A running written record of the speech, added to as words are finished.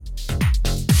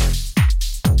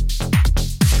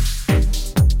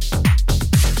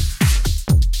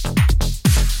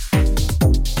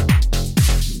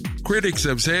critics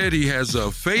have said he has a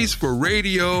face for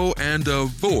radio and a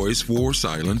voice for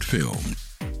silent film.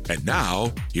 And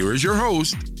now, here is your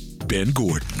host, Ben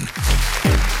Gordon.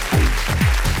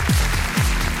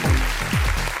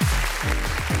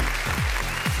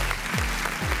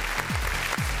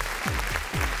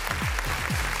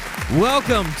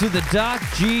 Welcome to the Doc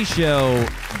G Show,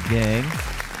 gang.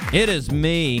 It is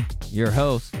me, your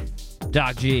host,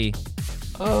 Doc G.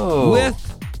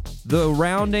 With the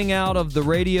rounding out of the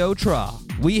radio tra,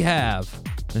 we have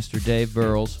Mr. Dave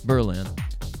Berlin.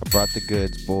 I brought the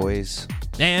goods, boys.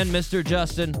 And Mr.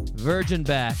 Justin Virgin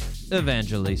Back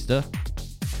Evangelista.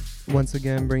 Once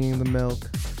again, bringing the milk.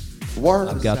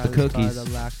 I've got the cookies. The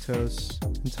lactose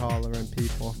intolerant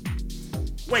people.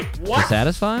 Wait, what? To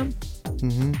satisfy them?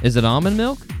 Mm-hmm. Is it almond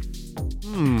milk?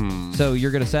 So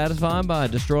you're going to satisfy them by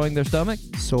destroying their stomach?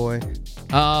 Soy.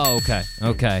 Oh,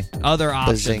 okay. Other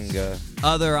options. Bazinga.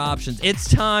 Other options. It's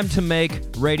time to make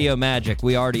radio magic.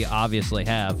 We already obviously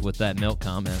have with that milk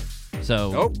comment.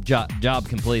 So, job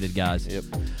completed, guys. Yep.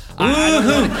 I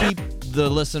don't want to keep the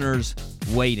listeners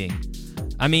waiting.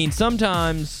 I mean,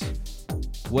 sometimes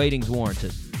waiting's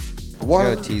warranted.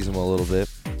 Gotta tease them a little bit.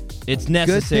 It's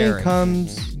necessary.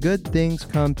 Good things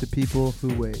come to people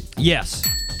who wait. Yes,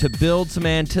 to build some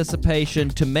anticipation,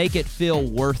 to make it feel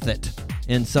worth it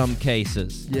in some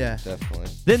cases. Yeah. Definitely.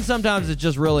 Then sometimes it's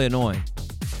just really annoying.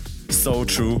 So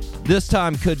true. This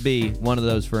time could be one of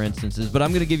those for instances, but I'm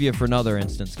going to give you for another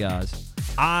instance, guys.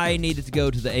 I needed to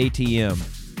go to the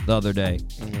ATM the other day.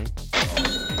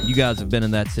 Mm-hmm. You guys have been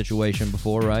in that situation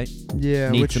before, right?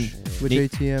 Yeah. Need Which some-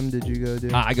 ATM did you go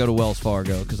to? I go to Wells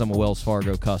Fargo because I'm a Wells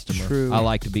Fargo customer. True. I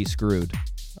like to be screwed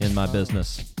in my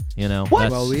business. You know.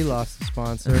 Well, we lost a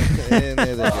sponsor. And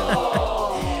there they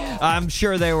go. I'm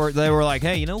sure they were like,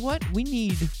 hey, you know what? We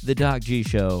need the Doc G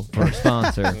Show for a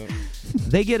sponsor.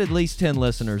 They get at least 10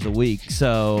 listeners a week,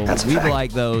 so we'd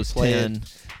like those Play 10.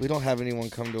 it. We don't have anyone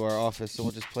come to our office, so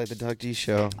we'll just play the Doug G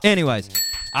Show. Anyways,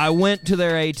 I went to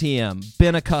their ATM.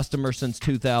 Been a customer since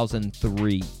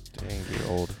 2003. Dang, you're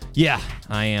old. Yeah,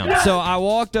 I am. So I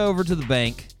walked over to the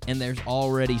bank, and there's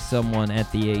already someone at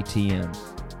the ATM,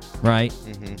 right?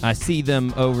 Mm-hmm. I see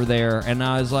them over there, and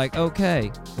I was like,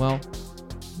 okay, well,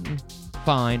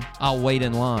 fine. I'll wait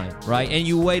in line, right? And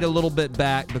you wait a little bit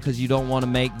back because you don't want to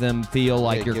make them feel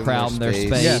like Yeah, you're give them crowding their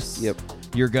space. Yes. Yep.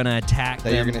 You're going to attack That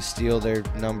them. you're going to steal their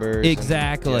numbers.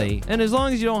 Exactly. And as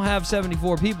long as you don't have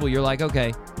 74 people, you're like,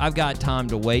 okay, I've got time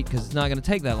to wait because it's not going to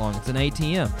take that long. It's an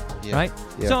ATM, Yeah. right?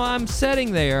 Yeah. So I'm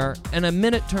sitting there, and a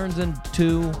minute turns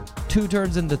into two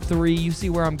turns into 3. You see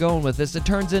where I'm going with this. It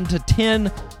turns into 10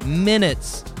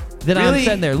 minutes that I'm Really?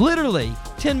 sitting there. Literally,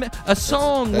 10 minutes. A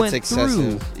song that's went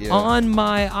excessive, through yeah. on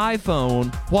my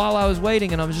iPhone while I was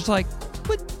waiting, and I was just like,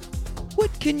 what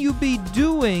can you be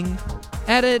doing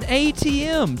at an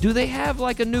ATM? Do they have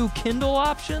like a new Kindle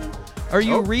option? Are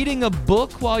you reading a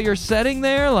book while you're sitting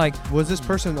there? Like, Was this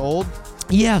person old?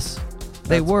 yes,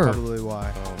 they That's were. Probably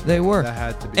why. They were. That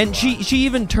had to be And why. she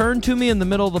even turned to me in the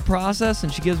middle of the process,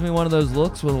 and she gives me one of those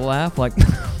looks with a laugh, like,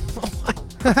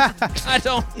 I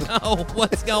don't know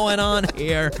what's going on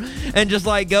here, and just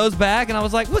like goes back, and I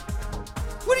was like,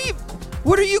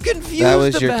 what are you confused That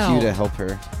was your about? cue to help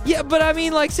her. Yeah, but I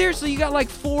mean, like, seriously, you got like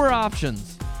 4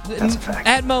 options. That's a fact.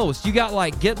 At most, you got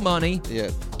like get money, Yeah.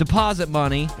 deposit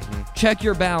money, check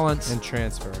your balance, And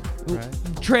transfer, right?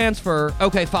 transfer.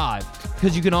 Okay, 5,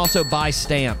 because you can also buy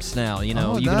stamps now. You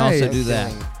know, Oh, you can also nice. do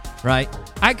that, right?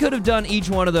 I could have done each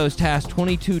one of those tasks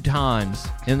 22 times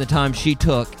in the time she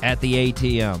took at the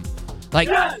ATM. Like,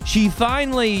 she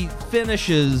finally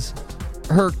finishes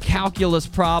her calculus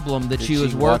problem that Did she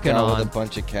was walk working out on. with a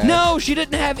bunch of cash? No, she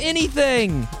didn't have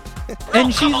anything.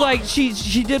 And she's like, she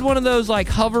did one of those like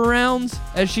hover rounds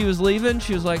as she was leaving.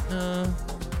 She was like,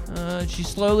 she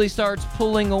slowly starts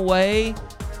pulling away,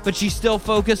 but she's still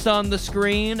focused on the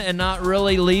screen and not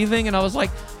really leaving. And I was like,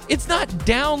 it's not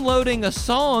downloading a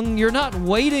song. You're not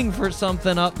waiting for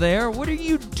something up there. What are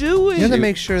you doing? You have to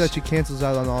make sure that she cancels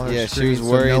out on all her Yeah, she screens was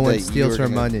so worried no one that you steals were her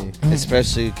gonna- money.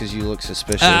 Especially because you look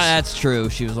suspicious. That's true.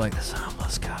 She was like, this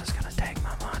homeless guy's going to take my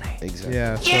money. Exactly.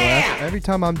 Yeah, so every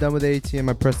time I'm done with the ATM,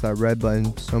 I press that red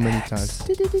button so many times.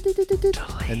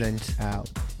 And then out.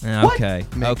 Okay.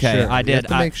 Make Okay. sure. I You did. have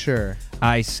to make sure.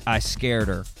 I scared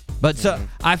her. But so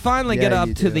I finally Yeah, get up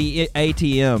you to do. the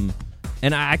ATM,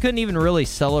 and I couldn't even really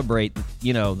celebrate,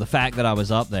 the fact that I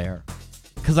was up there,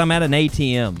 because I'm at an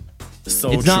ATM.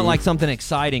 So It's not true. like something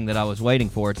exciting that I was waiting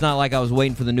for. It's not like I was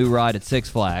waiting for the new ride at Six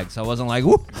Flags. I wasn't like,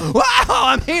 wow,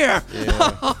 I'm here.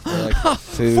 Yeah. Or like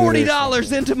food or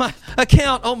 $40 into my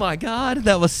account. Oh my God,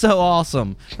 that was so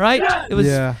awesome, right? It was.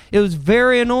 Yeah. It was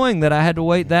very annoying that I had to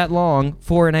wait that long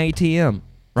for an ATM.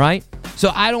 right?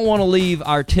 So I don't want to leave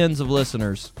our tens of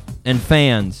listeners and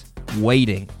fans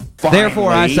waiting.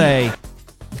 Therefore, I say,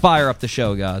 fire up the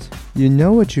show, guys. You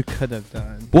know what you could have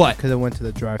done? What? Could have went to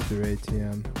the drive-through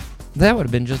ATM. That would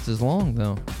have been just as long,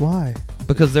 though, Why?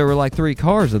 because there were like 3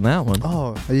 cars in that one.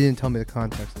 Oh, you didn't tell me the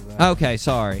context of that. Okay,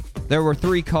 sorry. There were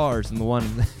 3 cars in the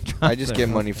one. I just get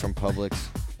money from Publix.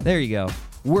 There you go.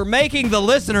 We're making the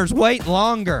listeners wait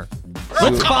longer.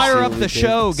 Let's See fire what up we the did?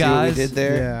 show, See what we guys. did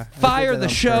there? Yeah. I Fire did that the on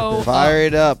show. purpose. Fire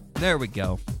it up. There we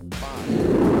go.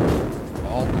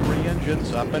 All 3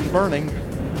 engines up and burning.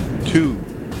 2,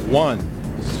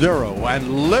 1, 0,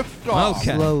 and lift off.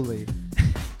 Okay. Slowly.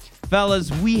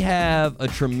 Fellas, we have a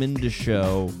tremendous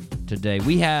show today.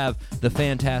 We have the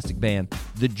fantastic band,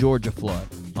 the Georgia Flood,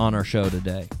 on our show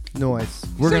today. Noise.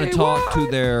 We're going to talk to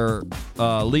their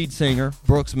lead singer,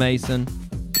 Brooks Mason.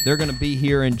 They're going to be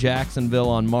here in Jacksonville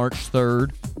on March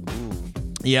 3rd.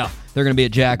 Yeah, they're going to be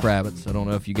at Jackrabbits. I don't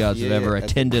know if you guys have ever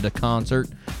attended a concert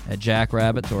at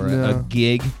Jackrabbits or a No.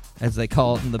 gig, as they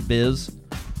call it in the biz.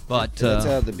 But That's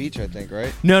out at the beach, I think,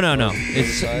 right? no.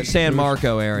 It's Riverside? San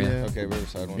Marco area. Yeah. Okay,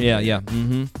 Riverside one. Yeah.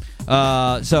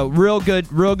 So real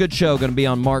good show going to be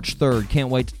on March 3rd. Can't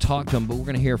wait to talk to them, but we're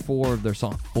going to hear 4 of their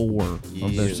songs.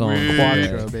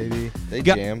 Quattro, baby. They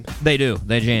Got- jam. They do.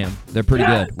 They jam. They're pretty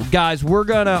good. Well, guys, we're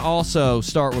going to also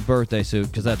start with Birthday Suit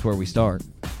because that's where we start.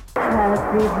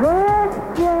 Happy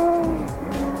birthday,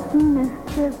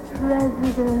 Mr.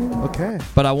 President. Okay.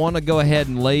 But I want to go ahead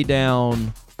and lay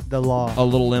down The law. a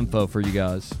little info for you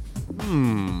guys.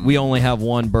 We only have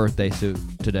one birthday suit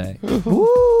today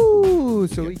Woo!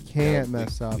 So we can't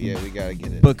mess up. Yeah, we gotta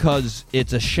get it. because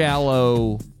it's a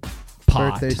shallow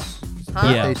pot.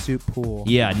 Birthday suit pool.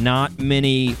 Yeah, not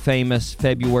many famous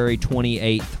February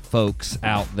 28th folks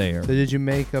out there. So did you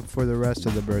make up for the rest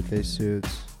of the birthday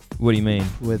suits What do you mean?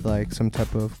 with like some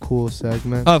type of cool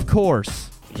segment? Of course.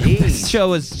 This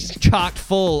show is chock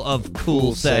full of cool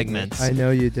Cool segments. segments. I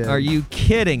know you did. Are you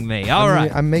kidding me? All right.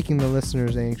 I'm making the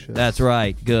listeners anxious. That's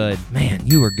right. Good. Man,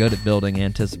 you were good at building Did you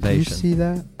anticipation. see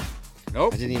that? I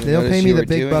didn't even They don't notice pay me you the were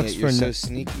big doing bucks it. You're for so no-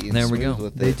 sneaky and There we smooth go.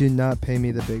 with They it. do not pay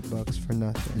me the big bucks for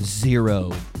nothing.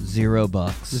 $0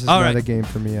 bucks. This is All not right. a game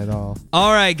for me at all.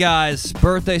 All right, guys.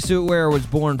 Birthday Suit Wearer was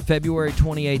born February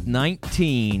 28th,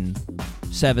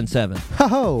 1977.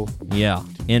 Ho! Yeah.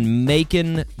 In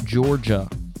Macon, Georgia.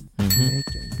 Macon.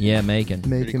 Yeah, Macon.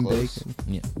 Macon close. bacon.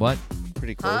 Yeah. What?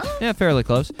 Pretty close. Yeah, fairly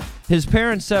close. His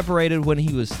parents separated when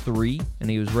he was 3, and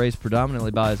he was raised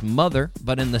predominantly by his mother.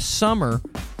 But in the summer,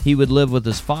 he would live with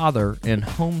his father in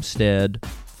Homestead,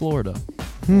 Florida.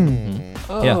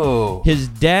 Yeah. His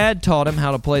dad taught him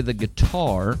how to play the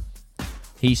guitar.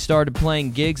 He started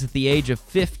playing gigs at the age of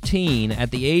 15.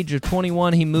 At the age of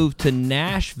 21, he moved to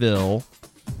Nashville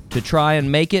to try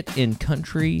and make it in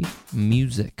country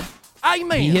music.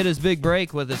 He hit his big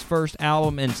break with his first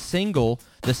album and single,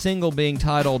 the single being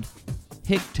titled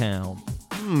Hicktown.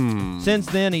 Since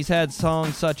then, he's had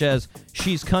songs such as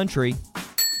She's Country,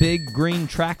 Big Green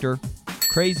Tractor,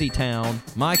 Crazy Town,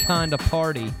 My Kinda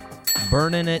Party,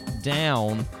 Burning It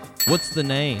Down. What's the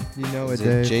name? You know it, Is it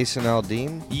Dave. Jason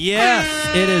Aldean? Yes,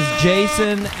 it is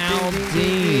Jason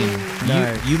Aldean.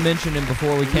 Nice. You mentioned him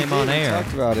before we came on We air.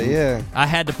 talked about it, yeah. I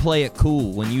had to play it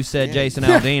cool. When you said Yeah. Jason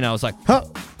Aldean, I was like, Huh.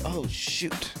 Oh,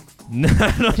 shoot. no,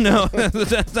 I don't know.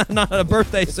 That's not a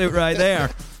birthday suit right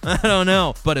there. I don't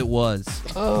know. But it was.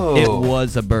 Oh. It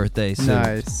was a birthday suit.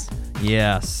 Nice.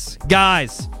 Yes.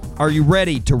 Guys, are you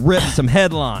ready to rip some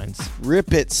headlines?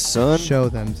 Rip it, son. Show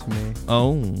them to me.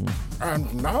 Oh.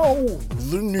 And now,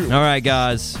 the news. All right,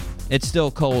 guys. It's still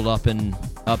cold up in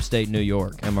upstate New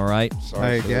York. Am I right?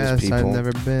 Sorry I for guess. those people. I've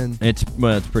never been. It's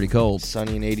pretty cold.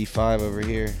 Sunny and 85 over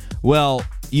here. Well,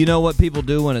 you know what people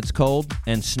do when it's cold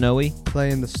and snowy?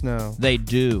 Play in the snow. They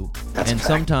do. And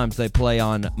sometimes they play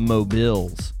on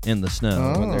mobiles in the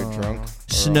snow. When they're Oh. drunk. or on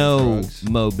Snow drugs.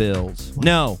 mobiles.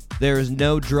 No, there is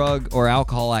no drug or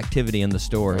alcohol activity in the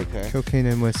story. Okay. Cocaine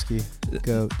and whiskey.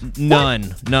 Goat.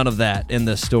 None of that in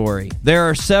this story. There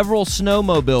are several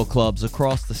snowmobile clubs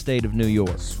across the state of New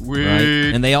York. Sweet. Right?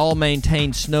 And they all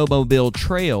maintain snowmobile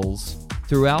trails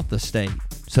throughout the state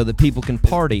so that people can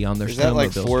party on their Is that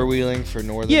like snowmobiles. four-wheeling for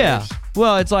northerners? Yeah.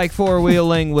 Well, it's like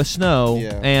four-wheeling with snow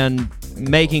Yeah. and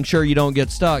making sure you don't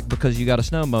get stuck because you got a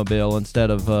snowmobile instead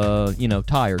of,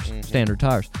 tires, standard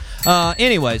tires.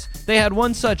 Anyways, they had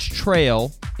one such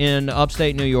trail in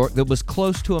upstate New York that was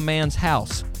close to a man's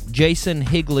house, Jason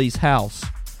Higley's house.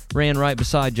 Ran right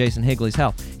beside Jason Higley's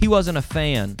house. He wasn't a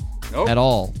fan at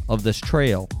all of this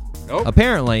trail.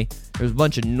 Apparently, there was a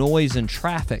bunch of noise and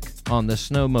traffic on the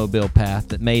snowmobile path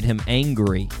that made him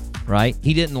angry, right?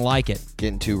 He didn't like it.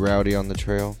 Getting too rowdy on the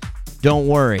trail. Don't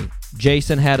worry.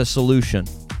 Jason had a solution.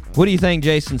 What do you think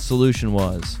Jason's solution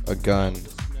was? A gun.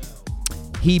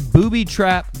 He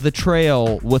booby-trapped the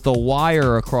trail with a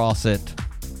wire across it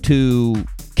to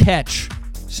catch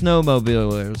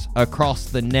snowmobilers across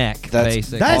the neck,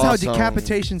 basically. That is Awesome. how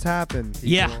decapitations happen. people.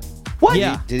 Yeah. What?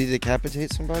 Yeah. Did he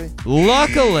decapitate somebody?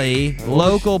 Luckily,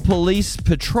 local police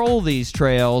patrol these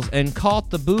trails and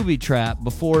caught the booby trap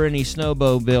before any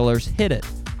snowmobilers hit it.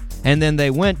 And then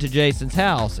they went to Jason's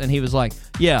house, and he was like,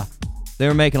 yeah, they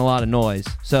were making a lot of noise,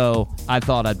 so I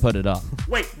thought I'd put it up.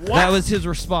 Wait, what? That was his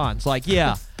response. Like,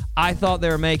 yeah, I thought they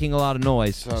were making a lot of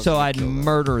noise, so I'd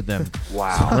murder them.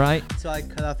 Wow. Right? So I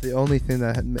cut off the only thing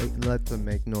that let them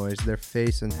make noise, their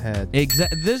face and head.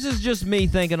 This is just me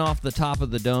thinking off the top of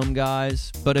the dome,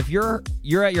 guys. But if you're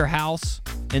at your house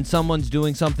and someone's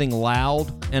doing something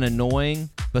loud and annoying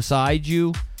beside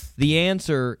you, the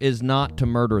answer is not to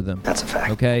murder them. That's a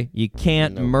fact. Okay? You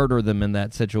can't murder them in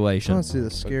that situation. Honestly,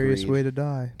 the scariest way to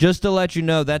die. Just to let you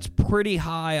know, that's pretty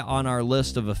high on our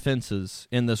list of offenses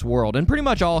in this world. In pretty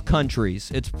much all countries,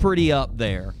 it's pretty up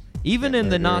there. Even in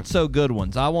the not-so-good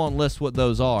ones. I won't list what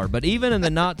those are, but even in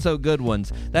the not-so-good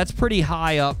ones, that's pretty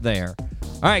high up there.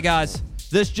 All right, guys,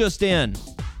 this just in.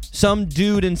 Some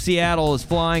dude in Seattle is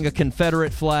flying a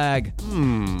Confederate flag.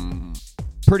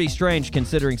 Pretty strange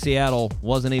considering Seattle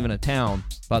wasn't even a town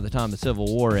by the time the Civil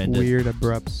War ended. Weird,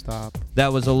 abrupt stop.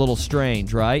 That was a little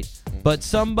strange, right? But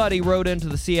somebody wrote into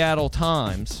the Seattle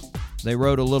Times. They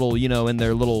wrote a little, in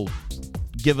their little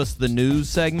give us the news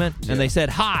segment, and they said,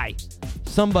 hi,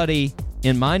 somebody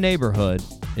in my neighborhood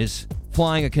is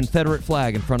flying a Confederate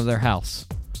flag in front of their house.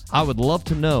 I would love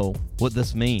to know what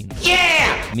this means.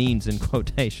 Yeah! Means in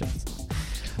quotations.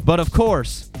 But of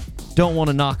course, don't want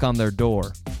to knock on their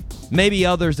door. Maybe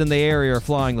others in the area are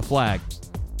flying the flag.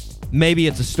 Maybe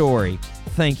it's a story.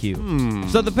 Thank you.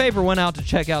 So the paper went out to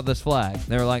check out this flag.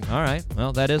 They were like, all right,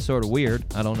 well, that is sort of weird.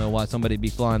 I don't know why somebody'd be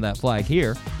flying that flag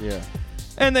here. Yeah.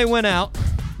 And they went out,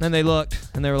 and they looked,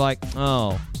 and they were like,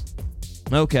 oh,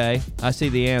 okay, I see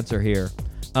the answer here.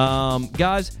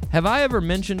 Guys, have I ever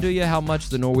mentioned to you how much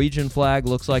the Norwegian flag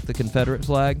looks like the Confederate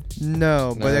flag?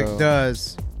 No, but it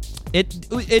does.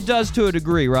 It does to a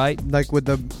degree, right? Like with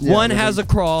the... One has a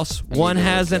cross, one you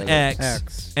has look an at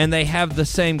X, and they have the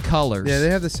same colors. Yeah, they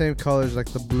have the same colors,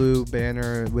 like the blue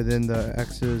banner within the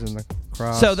X's and the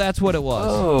cross. So that's what it was.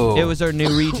 Oh. It was our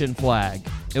Norwegian flag.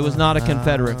 It was not a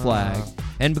Confederate flag.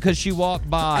 And because she walked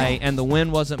by and the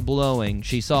wind wasn't blowing,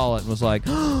 she saw it and was like,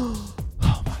 oh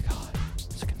my God,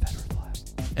 it's a Confederate flag.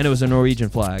 And it was a Norwegian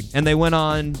flag. And they went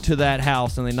on to that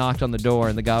house and they knocked on the door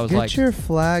and the guy was Get like... your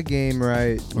flag game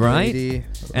right, lady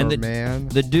And or the, man.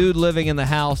 the dude living in the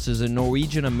house is a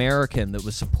Norwegian American that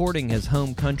was supporting his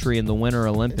home country in the Winter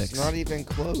Olympics. It's not even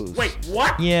close. Wait,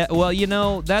 what? Yeah,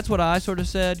 well, that's what I sort of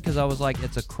said because I was like,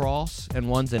 it's a cross and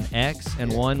one's an X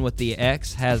and one with the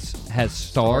X has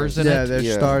stars in Yeah, it.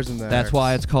 there's stars in there. That's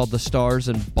why it's called the Stars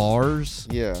and Bars.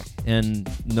 Yeah. And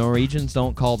Norwegians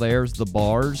don't call theirs the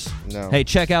bars. No. Hey,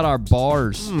 check out our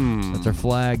bars. That's our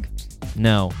flag.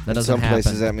 No, that In doesn't some happen.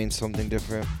 places that means something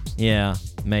different. Yeah,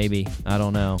 maybe. I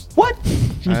don't know. What?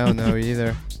 I don't know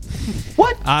either.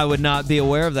 What? I would not be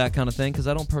aware of that kind of thing because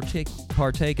I don't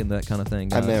partake in that kind of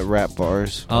thing. I guys. meant rap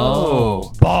bars.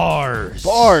 Oh, bars.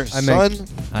 Bars, I meant son.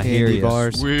 I hear candy you.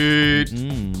 bars.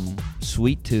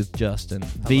 Sweet tooth, Justin.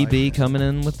 VB coming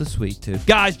in with the sweet tooth.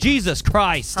 Guys, Jesus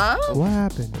Christ. What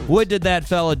happened? What did that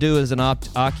fella do as an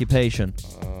occupation?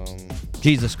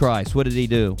 Jesus Christ, what did he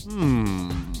do?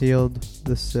 Healed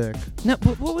the sick. No,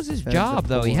 but what was his Fed job,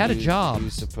 the though? He poor. had a job. He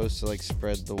was supposed to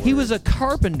spread the word. He was a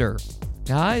carpenter.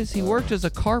 Guys, he worked as a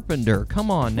carpenter.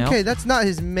 Come on now. Okay, that's not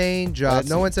his main job. That's-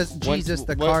 No one says Jesus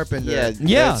the carpenter. Yeah,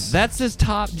 Yeah, that's his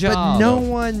top job. But no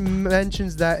one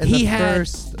mentions that in he the had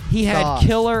first he had thought.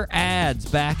 killer ads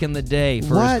back in the day for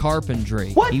his What?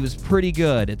 carpentry. What? He was pretty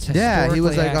good. It's Yeah, he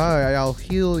was like, historically all accurate. right, I'll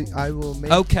heal. I will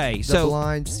make Okay, the so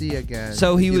blind see again.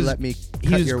 so if he you was let me he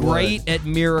cut was your great wood. at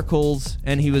miracles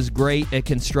and he was great at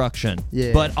construction.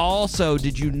 Yeah. But also,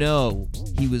 did you know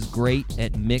he was great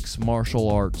at mixed martial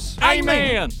arts? Amen.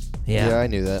 Yeah, I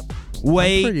knew that. I'm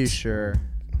Wait, pretty sure.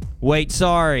 wait,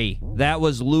 sorry. That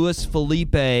was Luis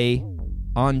Felipe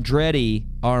Andretti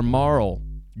Armaral,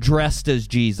 dressed as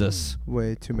Jesus.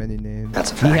 Way too many names.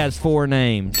 That's a He fact. has 4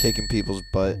 names. Kicking people's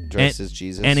butt, dressed And- as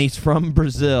Jesus. And he's from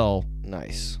Brazil.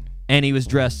 nice. And he was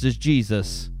dressed as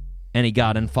Jesus. And he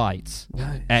got in fights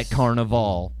at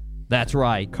Carnival. That's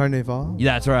right. Carnival?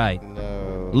 That's right.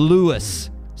 No. Lewis.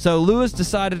 So Lewis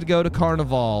decided to go to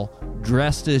Carnival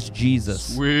dressed as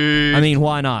Jesus. I mean,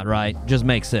 why not, right? Just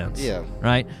makes sense. Yeah.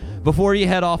 Right? Before you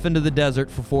head off into the desert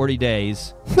for 40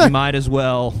 days, you might as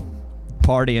well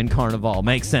party in Carnival.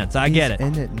 Makes sense. I get it.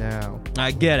 He's in it now.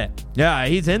 I get it. Yeah,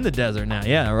 he's in the desert now.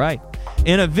 Yeah, right.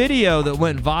 In a video that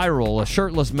went viral, a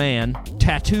shirtless man,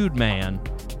 tattooed man,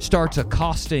 starts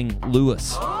accosting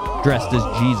Lewis, dressed as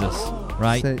Jesus,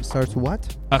 right? Starts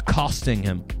what? Accosting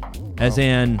him, as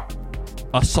in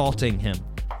assaulting him,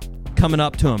 coming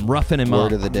up to him, roughing him up.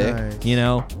 Word of the day. Nice. You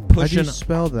know, How do pushing. you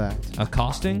spell that?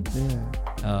 Accosting?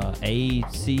 Yeah.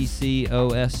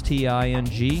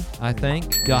 ACCOSTING, I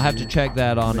think. You'll have to check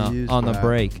that on the that.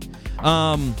 break.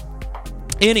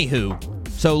 Anywho,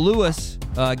 so Lewis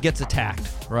gets attacked,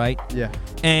 right? Yeah.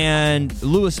 And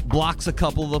Lewis blocks a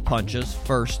couple of the punches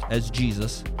first as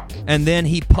Jesus, and then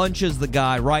he punches the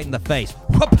guy right in the face.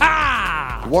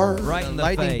 Wha-pa! Word. Right in the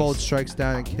Lightning face. bolt strikes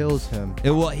down and kills him.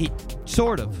 He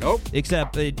sort of. Nope.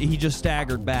 Except he just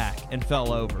staggered back and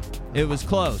fell over. It was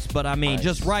close, but I mean, Nice.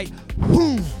 just right,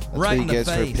 whoom, That's right what in he the gets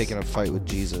face. for picking a fight with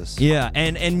Jesus. Yeah,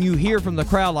 and you hear from the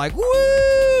crowd like,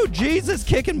 "Woo! Jesus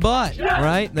kicking butt!"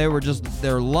 Right?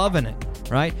 They're loving it,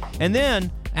 right? And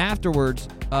then afterwards,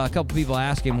 a couple people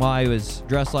asked him why he was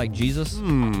dressed like Jesus,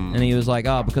 and he was like,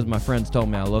 "Oh, because my friends told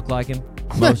me I look like him."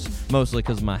 Mostly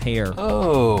because of my hair.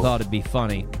 Oh. Thought it'd be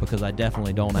funny because I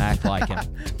definitely don't act like him.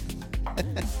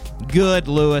 Good,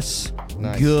 Lewis.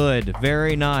 Nice. Good.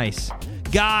 Very nice.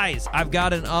 Guys, I've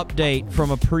got an update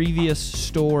from a previous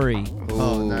story.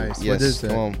 Oh, Ooh, nice. Yes, What is it?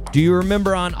 come on. Do you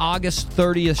remember on August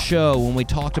 30th show when we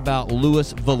talked about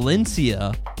Luis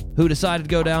Valencia, who decided to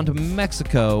go down to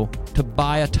Mexico to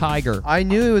buy a tiger? I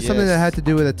knew it was something Yes. that had to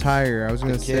do with a tiger. I was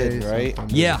going The to say kid, right?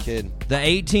 something. Yeah. The kid. The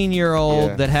 18-year-old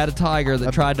Yeah. that had a tiger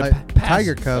that tried to a pass.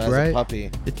 tiger As cub, a right?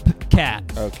 puppy. It's cat.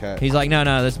 Okay. He's like, no,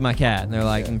 that's my cat. And they're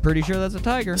like, I'm pretty sure that's a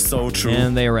tiger. So true.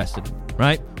 And they arrested him,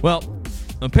 right? Well,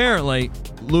 apparently,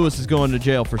 Lewis is going to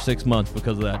jail for 6 months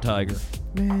because of that tiger.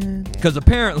 Man. Because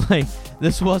apparently,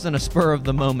 this wasn't a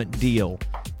spur-of-the-moment deal.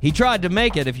 He tried to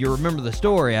make it, if you remember the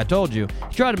story, I told you,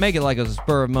 he tried to make it like it was a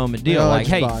spur-of-the-moment deal. Oh, I Like,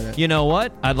 just hey, bought it. you know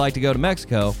what? I'd like to go to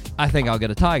Mexico. I think I'll get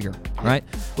a tiger, right?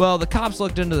 Well, the cops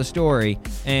looked into the story,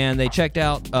 and they checked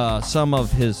out some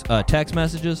of his text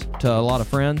messages to a lot of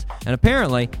friends, and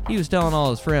apparently, he was telling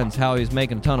all his friends how he was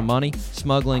making a ton of money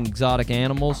smuggling exotic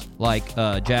animals like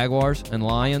jaguars and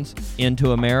lions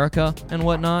into America and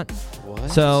whatnot.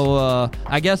 What? So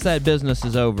I guess that business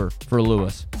is over for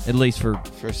Lewis, at least for,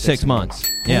 For 6 months.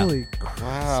 Yeah. Holy crap.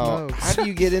 Wow. smokes. How do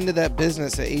you get into that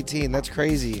business at 18? That's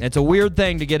crazy. It's a weird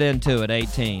thing to get into at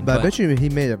 18. But I bet you he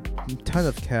made a ton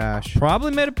of cash.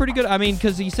 probably made it pretty good. I mean,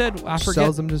 because he said, I forget.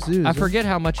 Sells them to zoos. I forget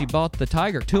how much he bought the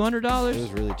tiger. $200? It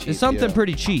was really cheap. It's something yeah.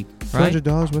 pretty cheap, right?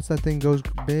 $200. What's that thing goes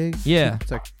big? Yeah.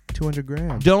 It's like 200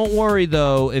 grand. Don't worry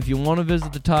though, if you want to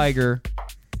visit the tiger,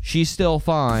 she's still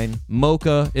fine.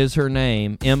 Mocha is her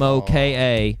name.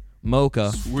 MOKA.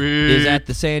 Mocha is at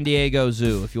the San Diego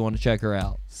Zoo if you want to check her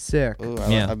out. Sick. Ooh,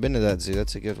 Yeah. I've been to that zoo.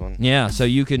 That's a good one. Yeah, so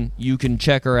you can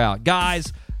check her out.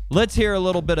 Guys, let's hear a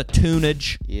little bit of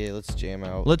tunage. Yeah, let's jam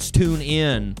out. Let's tune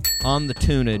in on the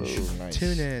tunage Ooh, nice.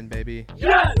 Tune in, baby.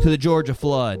 to the Georgia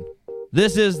Flood.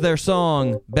 This is their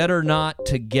song, Better Not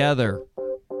Together.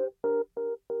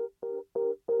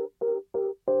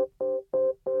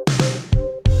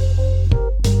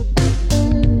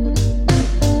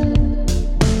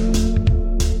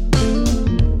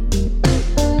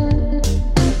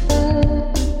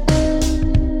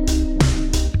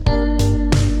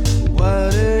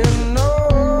 What do you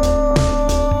know?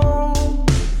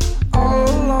 All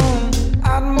alone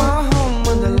at my home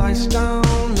with the lights down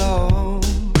low.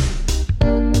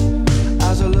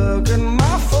 As I look at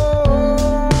my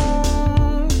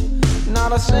phone,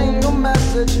 not a single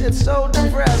message, it's so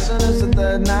depressing. It's the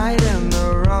third night in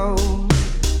a row.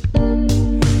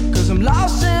 'Cause I'm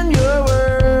lost in your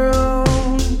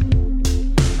world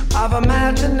of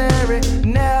imaginary,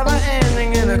 never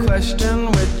ending in a question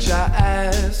which I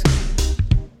ask.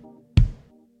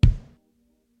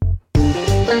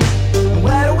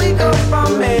 Where do we go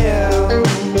from here?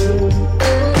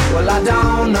 Well, I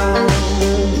don't know,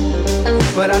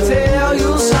 but I tell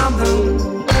you something.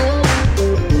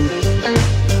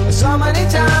 So many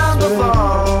times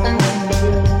before,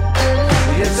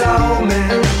 you told me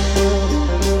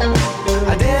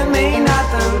I didn't mean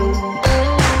nothing.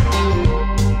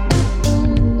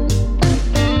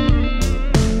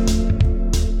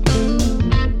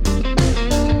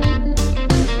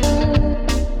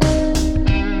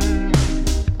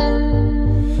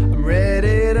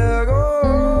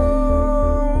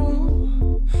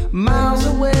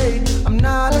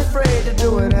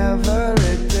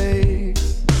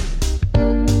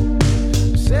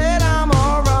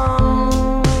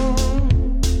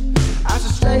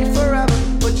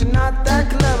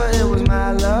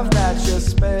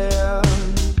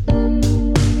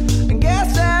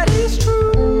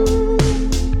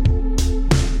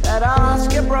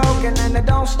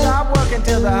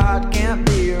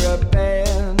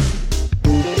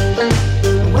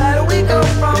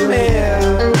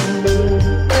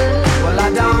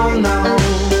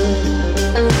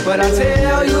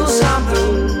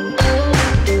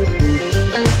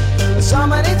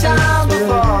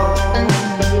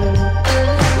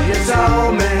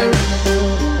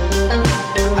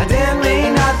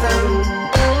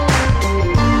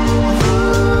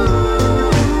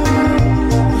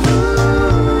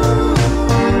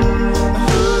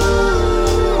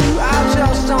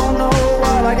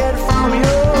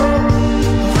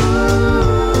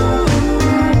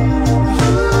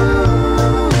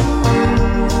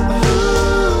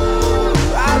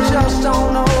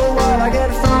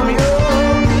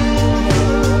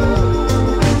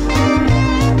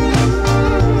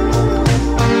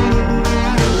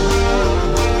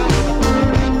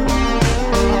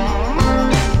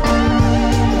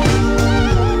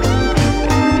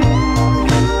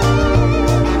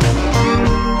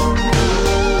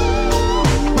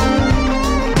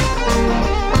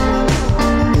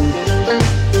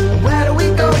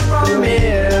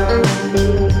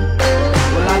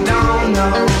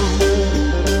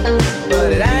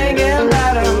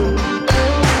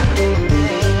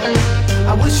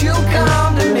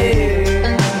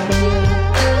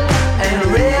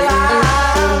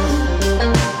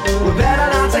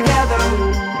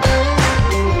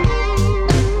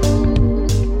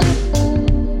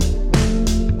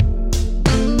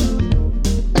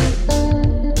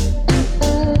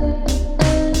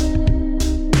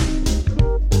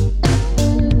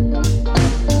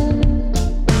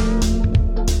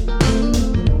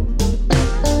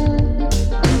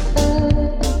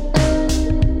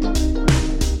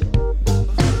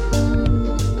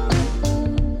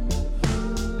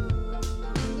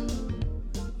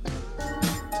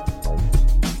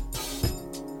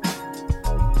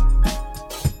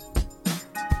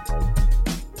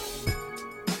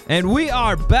 And we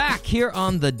are back here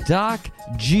on the Doc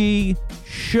G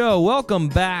Show. Welcome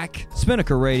back.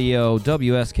 Spinnaker Radio,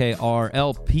 WSKR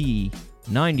LP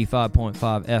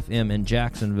 95.5 FM in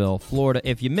Jacksonville, Florida.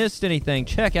 If you missed anything,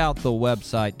 check out the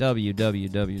website,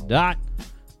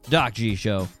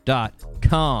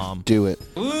 www.docgshow.com. Do it.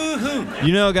 Woohoo!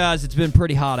 You know, guys, it's been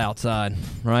pretty hot outside,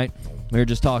 right? We were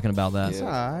just talking about that. Yeah.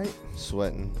 All right.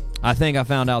 Sweating. I think I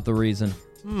found out the reason.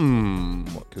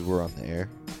 Because we're on the air.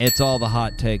 It's all the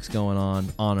hot takes going on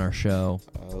our show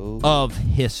Oh. of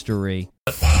history.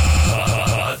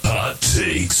 Hot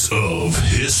takes of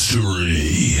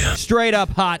history. Straight up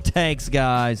hot takes,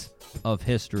 guys, of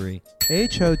history.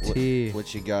 H-O-T.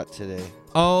 What you got today?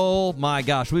 Oh my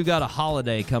gosh, we've got a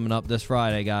holiday coming up this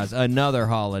Friday, guys. Another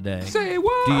holiday. Say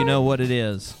what? Do you know what it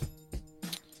is?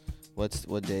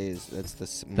 What day is that's the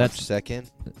March That's- 2nd?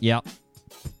 Yep.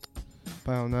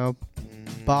 I don't know.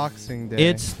 Boxing Day.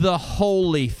 It's the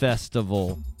Holy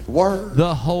Festival. Word.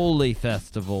 The Holy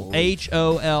Festival.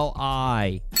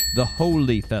 H-O-L-I. The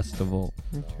Holy Festival.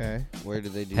 Okay. Where do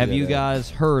they do Have that you at? guys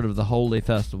heard of the Holy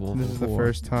Festival This is the before?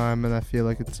 first time, and I feel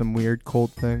like it's some weird cult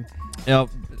thing.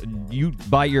 You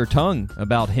bite your tongue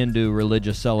about Hindu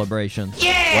religious celebrations.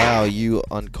 Wow, you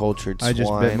uncultured swine. I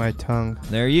just bit my tongue.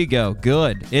 There you go.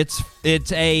 Good. It's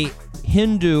a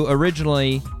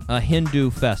originally a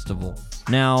Hindu festival.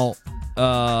 Now,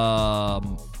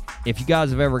 if you guys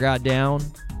have ever got down,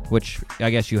 which I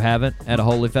guess you haven't, at a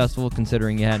holy festival,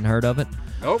 considering you hadn't heard of it.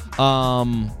 Nope.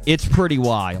 It's pretty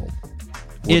wild.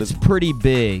 It's pretty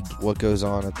big. What goes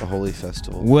on at the Holy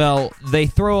Festival? Well, they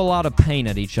throw a lot of paint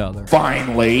at each other.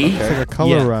 Finally. It's like a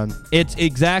color Yeah. run. It's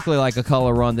exactly like a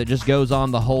color run that just goes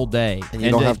on the whole day. And you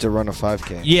don't it- have to run a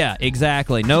 5K. Yeah,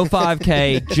 exactly. No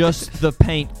 5K, just the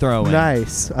paint throwing.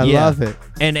 Nice. I Yeah. love it.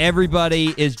 And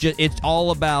everybody is it's all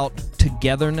about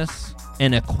togetherness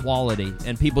and equality,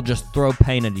 and people just throw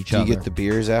paint at each Do you other. get the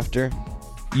beers after?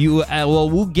 Well,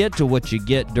 we'll get to what you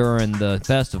get during the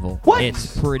festival. What?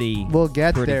 It's pretty. We'll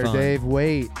get pretty there, fun. Dave.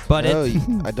 Wait. But No, it's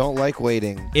I don't like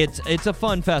waiting. it's a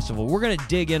fun festival. We're gonna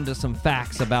dig into some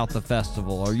facts about the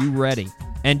festival. Are you ready?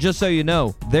 And just so you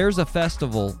know, there's a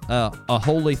festival, a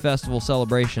holy festival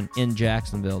celebration in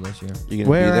Jacksonville this year, You gonna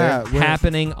Where be there? at? Where?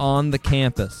 happening on the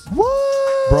campus. What?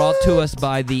 Brought to us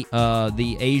by the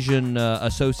Asian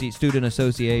Student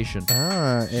Association.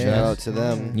 Ah, Shout out to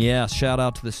them. Yeah, shout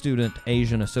out to the Student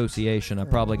Asian Association. I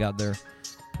probably got their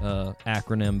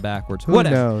acronym backwards. Who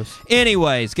Whatever. knows?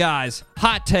 Anyways, guys,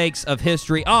 hot takes of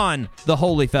history on the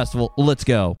Holy Festival. Let's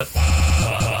go.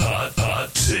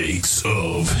 Hot takes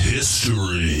of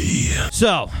history.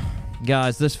 So,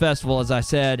 guys, this festival, as I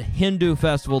said, Hindu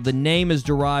festival. The name is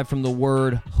derived from the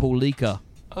word Holika.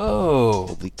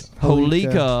 Holy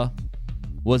Holika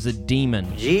was a demon.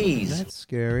 That's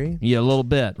scary. Yeah, a little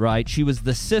bit, right? She was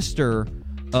the sister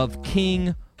of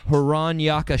King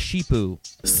Hiranyakashipu.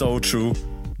 So true.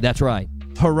 That's right.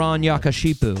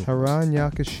 Hiranyakashipu.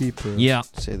 Hiranyakashipu. Yeah,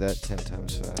 Say that 10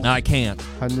 times fast. I can't.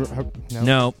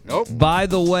 No. No. By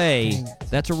the way,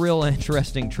 that's a real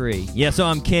interesting tree. Yeah, so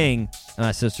I'm king.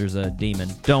 My sister's a demon.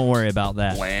 Don't worry about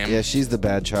that. Yeah, she's the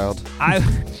bad child. I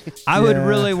would Yeah.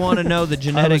 really want to know the I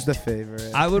genetic. was the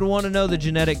favorite. I would want to know the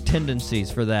genetic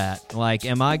tendencies for that. Like,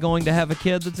 am I going to have a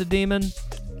kid that's a demon?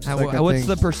 Like, I What's think-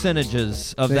 the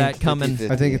percentages of think that coming?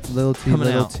 50-50. I think it's little Coming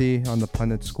out. t on the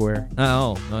Punnett Square.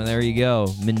 Oh, there you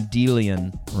go.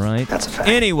 Mendelian, right? That's a fact.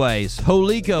 Anyways,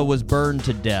 Holika was burned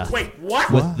to death. Wait, what?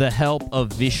 With the help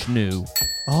of Vishnu.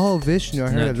 Oh, Vishnu. I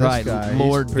heard of That's this right, guy.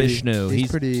 Lord He's pretty- Vishnu.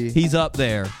 He's pretty. He's up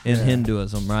there in Yeah.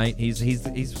 Hinduism, right? He's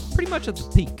pretty much at the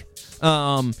peak.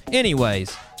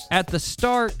 Anyways, at the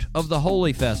start of the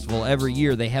Holy Festival every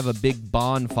year, they have a big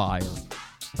bonfire.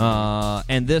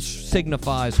 And this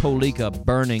signifies Holika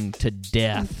burning to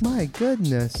death. My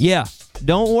goodness. Yeah,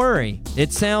 don't worry.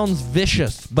 It sounds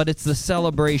vicious, but it's the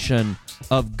celebration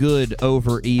of good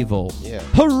over evil. Yeah.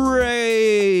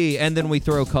 Hooray! And then we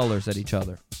throw colors at each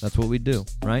other. That's what we do,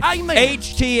 right?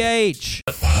 HTH!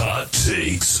 Hot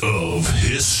takes of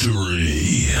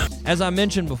history. As I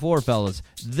mentioned before, fellas,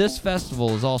 this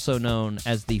festival is also known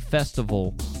as the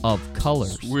Festival of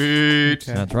Colors. Sweet.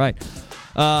 Okay. That's right.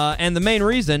 And the main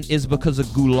reason is because of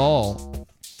gulal.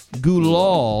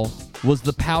 Gulal was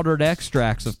the powdered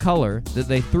extracts of color that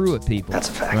they threw at people. That's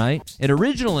a fact. Right? It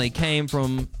originally came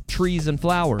from trees and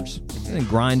flowers. And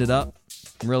grind it up,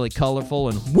 really colorful,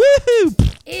 and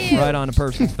woohoo! Right on a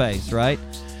person's face, right?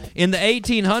 In the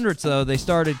 1800s, though, they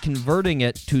started converting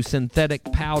it to synthetic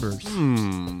powders.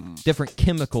 Different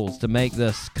chemicals to make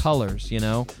this colors,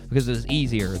 because it was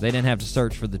easier. They didn't have to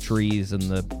search for the trees and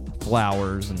the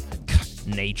flowers and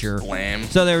nature.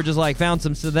 So they were just like, found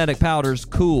some synthetic powders,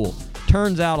 cool.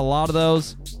 Turns out a lot of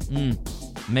those,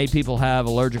 Made people have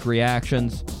allergic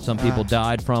reactions. Some people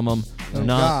died from them. Oh,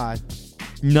 God.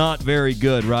 Not very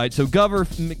good, right? So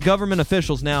government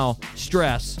officials now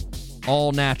stress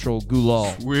all-natural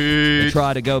goulash. They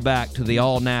try to go back to the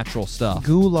all-natural stuff.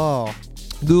 Goulash.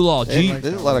 Goulash. There's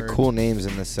a lot of cool names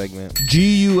in this segment.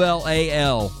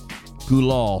 G-U-L-A-L.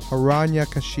 Goulash.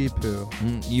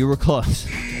 Hiranyakashipu. You were close.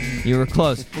 You were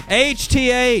close.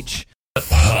 HTH.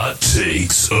 Hot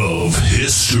Takes of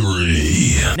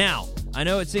History. Now, I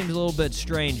know it seems a little bit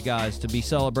strange, guys, to be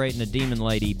celebrating a demon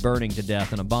lady burning to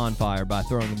death in a bonfire by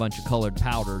throwing a bunch of colored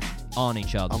powders on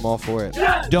each other. I'm all for it.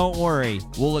 Don't worry.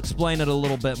 We'll explain it a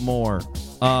little bit more.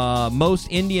 Most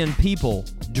Indian people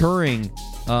during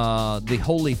the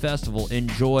holy festival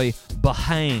enjoy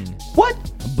Bhang. What?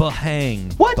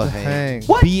 Bhang. What? Bahang.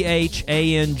 What?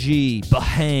 B-H-A-N-G.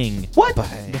 Bhang. What?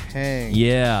 Bahang.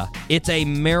 Yeah. It's a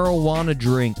marijuana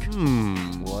drink.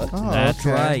 What? Oh, That's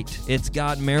okay. right. It's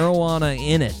got marijuana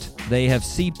in it. They have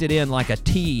seeped it in like a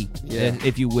tea,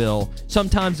 if you will.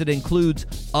 Sometimes it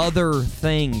includes other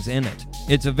things in it.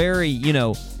 It's a very,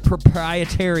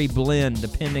 proprietary blend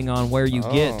depending on where you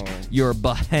get your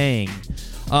Bhang.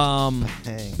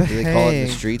 Bahang. Do they call it in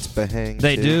the streets Bahang?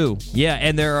 They too? do. Yeah,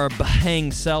 and there are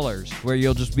Bhang sellers where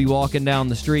you'll just be walking down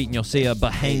the street and you'll see a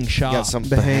Bhang shop. Got some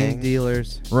Bahang Bahang.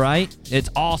 dealers. Right? It's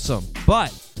awesome.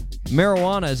 But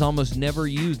marijuana is almost never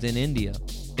used in India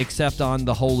except on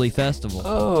the holy festival.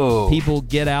 Oh. People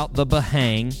get out the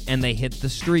Bhang and they hit the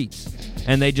streets.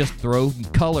 And they just throw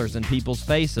colors in people's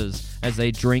faces as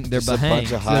they drink their Just a bunch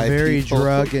Bhang. of high It's a very people.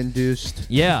 drug-induced.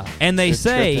 Yeah, and they They're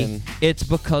say tripping. it's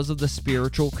because of the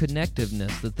spiritual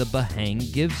connectiveness that the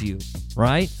Bhang gives you,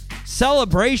 right?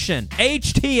 Celebration,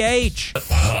 HTH.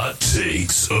 Hot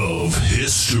Takes of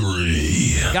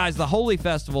History. Guys, the Holy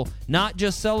Festival, not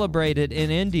just celebrated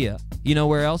in India. You know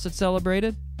where else it's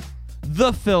celebrated?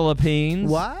 The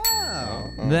Philippines. Wow.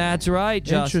 That's right,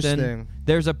 Justin. Interesting.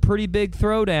 There's a pretty big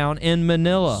throwdown in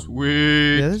Manila.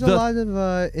 Yeah, there's a The- lot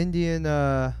of Indian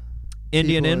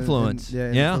Indian people influence.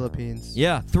 in yeah. the Philippines.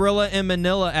 Yeah, Thrilla in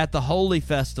Manila at the Holy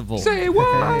Festival. Say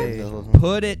what? Hey.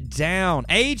 Put it down.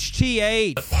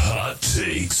 HTH. Hot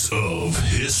Takes of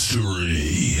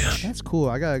History. That's cool.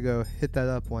 I gotta go hit that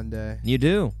up one day. You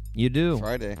do. You do.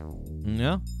 Friday.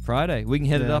 Yeah, Friday. We can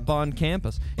hit it Yeah. up on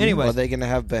campus. Are Anyways, they gonna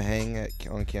have Bahang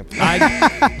on campus?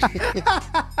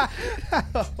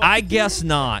 I guess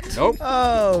not.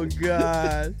 Oh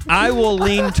God. I will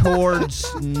lean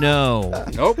towards no.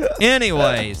 Nope.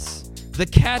 Anyways, the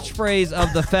catchphrase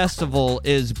of the festival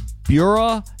is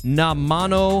Bura na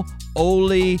mano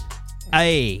oli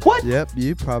a. What? Yep,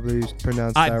 you probably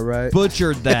pronounced I that right.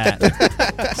 butchered that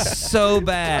so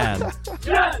bad.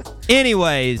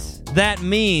 Anyways, that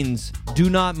means do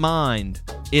not mind.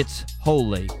 It's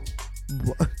holy.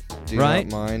 Do right?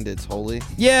 not mind. It's holy.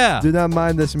 Yeah. Do not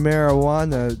mind this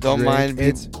marijuana. Don't drink. mind me-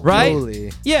 It's Right?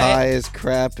 holy. Yeah. High as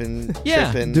crap and Yeah.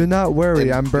 tripping. Do not worry,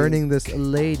 And- I'm burning this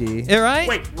lady. All right?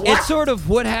 Wait, what? It's sort of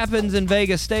what happens in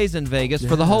Vegas stays in Vegas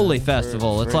for the Holy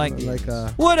Festival. It's like, Like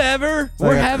a whatever. We're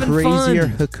like a having crazier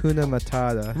fun. Hakuna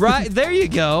Matata. Right, there you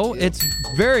go. It's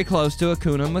very close to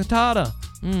Hakuna Matata.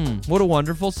 What a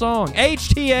wonderful song.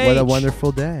 HTH. What a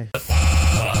wonderful day.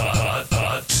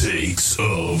 Hot Takes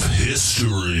of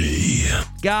History.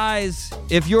 Guys,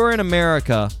 if you're in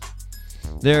America,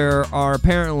 there are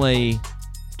apparently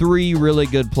 3 really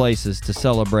good places to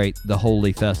celebrate the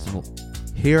Holy Festival.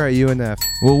 Here at UNF.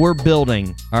 Well, we're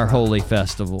building our Holy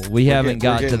Festival. We haven't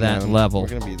got to that level.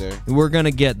 We're gonna be there. We're going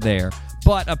to get there.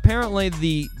 But apparently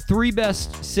the 3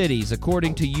 best cities,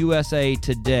 according to USA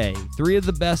Today, 3 of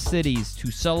the best cities to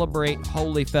celebrate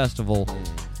Holy Festival,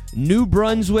 New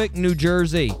Brunswick, New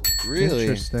Jersey. Really?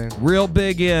 Interesting. Real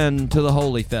big into the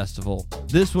Holy Festival.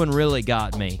 This one really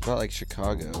got me. About like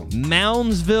Chicago.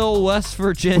 Moundsville, West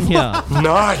Virginia.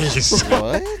 Nice.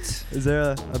 What? Is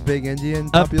there a big Indian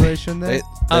population there?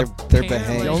 Their Apparently.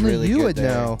 Bahang is Only really you good would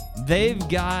there. know. They've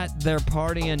got their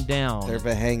partying down. Their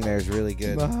Bahang there is really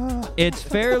good. Ah, It's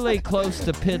fairly close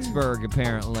to Pittsburgh,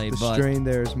 apparently, the but strain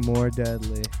there is more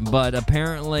deadly.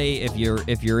 apparently if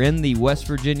you're in the West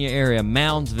Virginia area,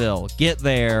 Moundsville, get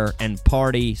there and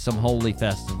party some Holy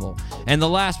Festival. And the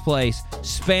last place,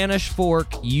 Spanish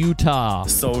Fork, Utah.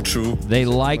 So true. They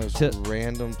like Most to.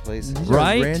 random places. These are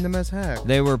Right? random as heck.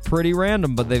 They were pretty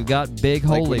random, but they've got big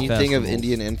Like Holy when you festivals. think of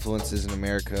Indian influences in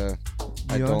America,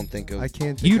 I You don't think of. I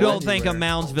can't think You of don't think of anywhere.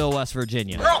 Moundsville, West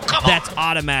Virginia. That's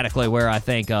automatically where I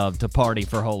think of to party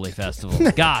for Holy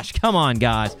Festival. Gosh, come on,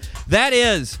 guys. That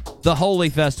is the Holy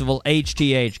Festival,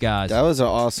 HTH, guys. That was an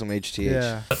awesome HTH.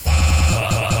 Yeah.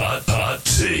 Hot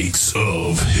Takes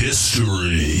of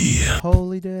History.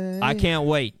 Holy day. I can't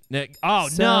wait. Nick. Oh,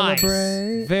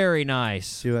 Celebrate. nice. Very nice.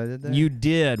 See what I did there? You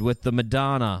did with the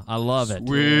Madonna. I love it.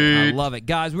 Sweet. I love it.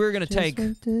 Guys, we're going to take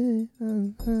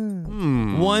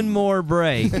Hmm. one more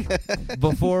break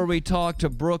before we talk to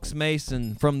Brooks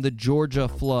Mason from the Georgia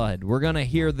Flood. We're going to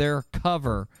hear their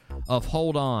cover of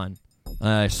Hold On,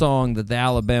 a song that the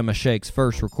Alabama Shakes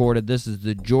first recorded. This is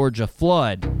the Georgia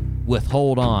Flood with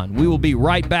Hold On. We will be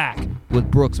right back with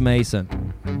Brooks Mason.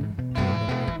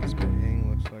 This hang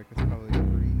looks like it's probably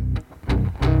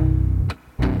green.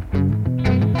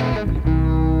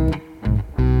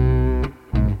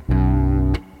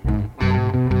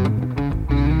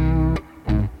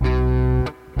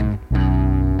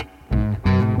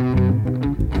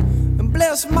 And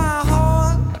bless my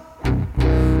heart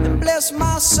and bless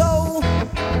my soul.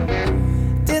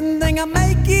 Didn't think I'd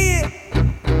make it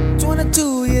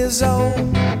 22 years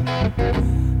old.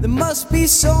 There must be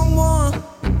someone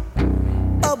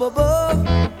up above.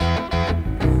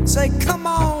 Say, come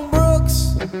on,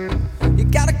 Brooks, you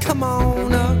gotta come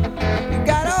on up. You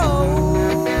gotta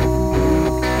hold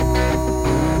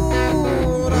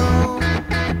on.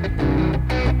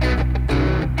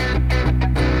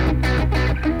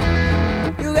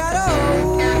 You gotta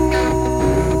hold on.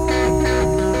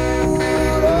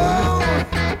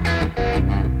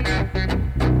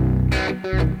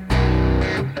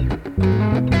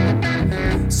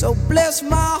 So bless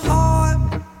my heart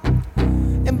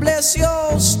and bless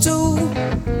yours too.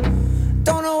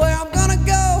 Don't know where I'm gonna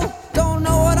go, don't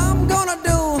know what I'm gonna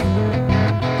do.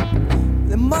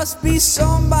 There must be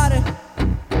somebody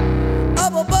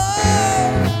up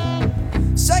above.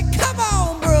 Say, come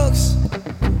on, Brooks,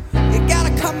 you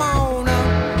gotta come on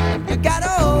up. You gotta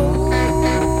hold on.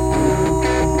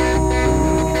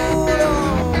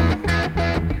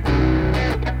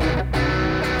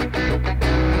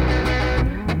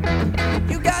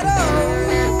 You gotta hold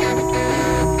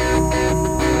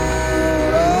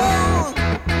on.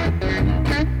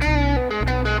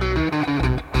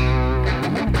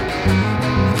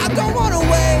 I don't wanna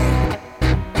wait.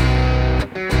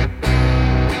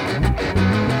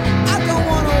 I don't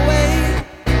wanna wait.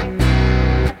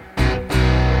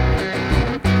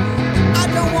 I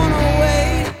don't wanna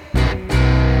wait.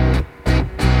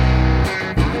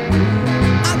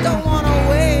 I don't wanna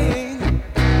wait.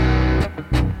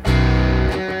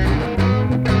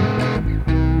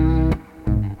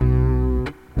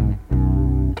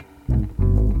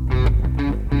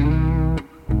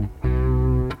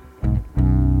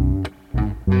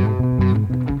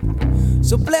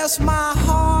 So bless my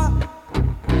heart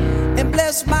and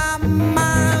bless my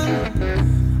mind.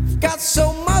 I've got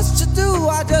so much to do,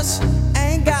 I just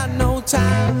ain't got no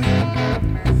time.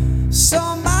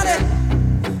 Somebody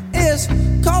is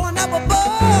calling up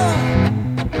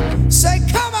above. Say,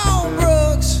 come on,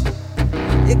 Brooks,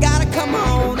 you gotta come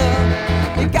on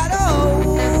up. You gotta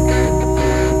hold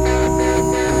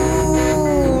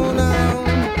on.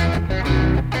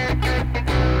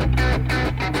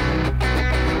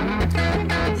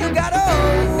 You gotta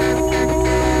hold on.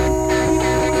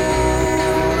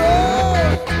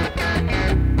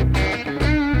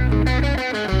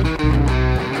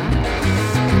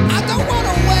 I don't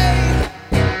wanna wait.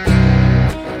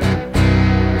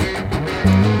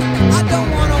 I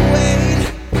don't wanna wait.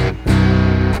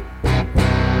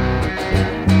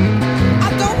 I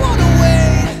don't wanna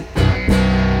wait.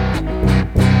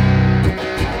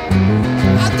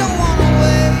 I don't wanna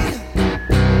wait.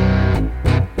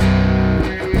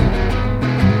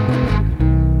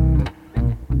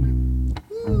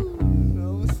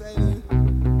 No, say that.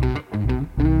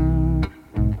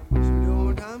 Should we do it one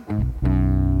more time?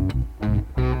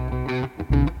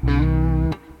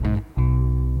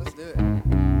 Let's do it.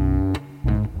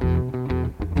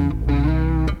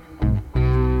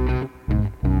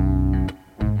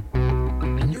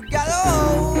 You gotta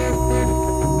hold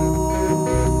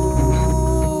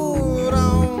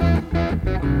on.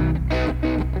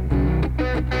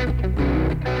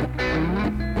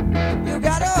 You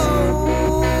gotta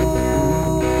hold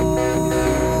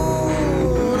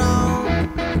on.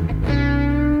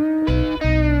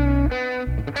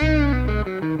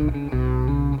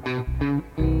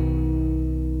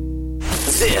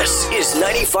 This is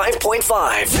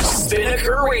 95.5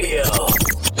 Spinnaker Radio.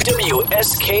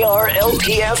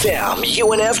 WSKR-LP-FM,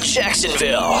 UNF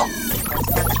Jacksonville.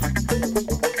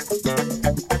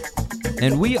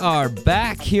 And we are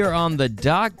back here on the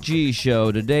Doc G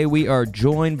Show. Today we are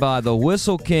joined by the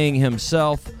Whistle King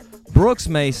himself, Brooks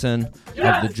Mason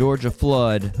of the Georgia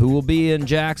Flood, who will be in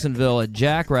Jacksonville at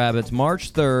Jackrabbits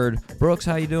March 3rd. Brooks,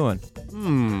 how you doing?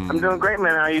 I'm doing great,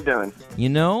 man. How you doing? You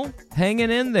know,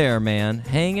 hanging in there, man.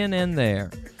 Hanging in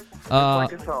there.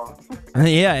 Like us all.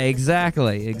 Yeah,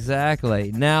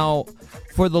 exactly. Now,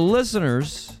 for the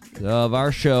listeners of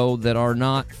our show that are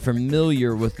not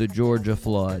familiar with the Georgia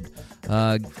Flood,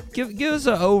 give us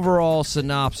an overall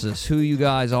synopsis, who you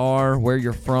guys are, where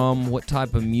you're from, what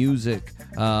type of music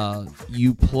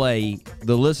you play.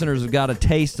 The listeners have got a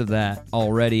taste of that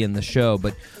already in the show,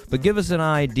 but give us an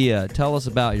idea. Tell us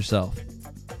about yourself.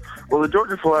 Well, the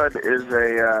Georgia Flood is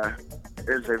a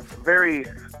very...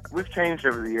 We've changed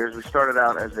over the years. We started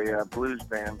out as a blues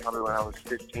band probably when I was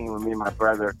 15 with me and my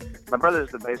brother. My brother is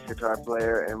the bass guitar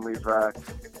player, and we've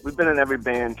been in every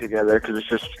band together because it's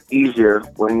just easier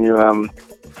when you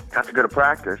have to go to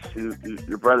practice.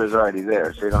 Your brother's already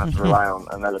there, so you don't have to rely on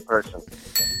another person.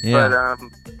 Yeah. But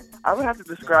I would have to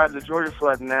describe the Georgia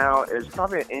Flood now as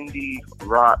probably an indie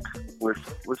rock with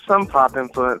some pop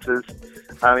influences.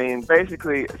 I mean,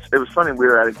 basically, it was funny. We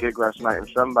were at a gig last night, and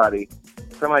somebody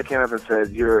came up and said,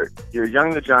 "You're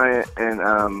Young the Giant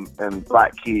and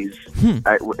Black Keys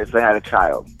if they had a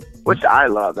child," which I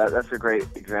love. That's a great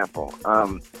example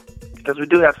because we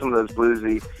do have some of those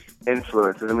bluesy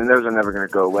influences. I mean, those are never going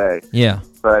to go away. Yeah.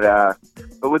 But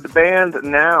with the band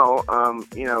now,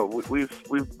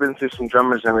 we've been through some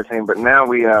drummers and everything, but now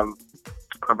we are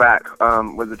back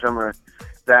with the drummer.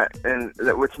 That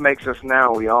which makes us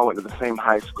now. We all went to the same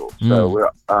high school, so we're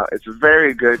it's a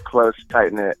very good, close,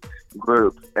 tight knit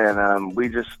group, and we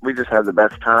just had the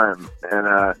best time.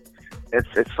 And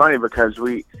it's funny because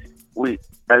we with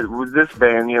this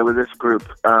band, with this group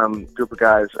of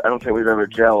guys, I don't think we've ever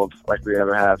gelled like we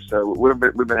ever have. So we've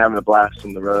been having a blast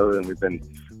on the road, and we've been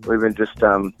just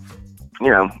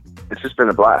it's just been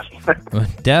a blast.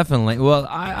 Definitely. Well,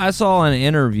 I saw an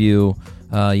interview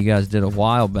you guys did a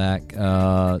while back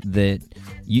that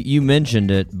you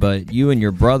mentioned it, but you and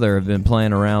your brother have been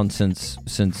playing around since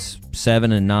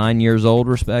 7 and 9 years old,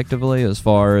 respectively, as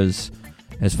far as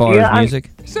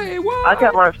music. Say what? I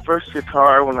got my first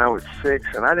guitar when I was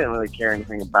 6, and I didn't really care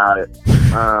anything about it,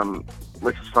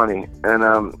 which is funny.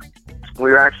 And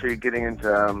we were actually getting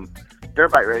into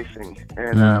dirt bike racing,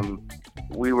 and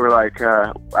we were like,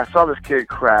 I saw this kid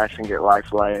crash and get life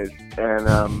flighted, and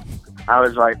I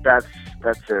was like, that's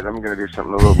it. I'm going to do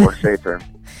something a little more safer.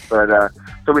 But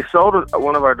so we sold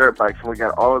one of our dirt bikes, and we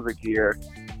got all of the gear.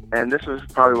 And this was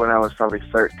probably when I was probably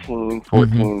 13,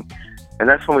 14. And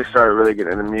that's when we started really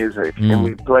getting into music. And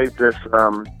we played this,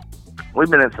 we've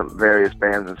been in some various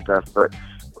bands and stuff, but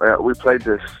we played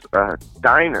this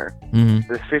diner,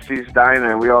 this 50s diner,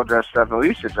 and we all dressed up. And we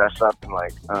used to dress up in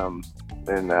like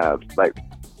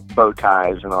bow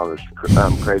ties and all this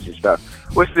crazy stuff,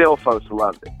 which the old folks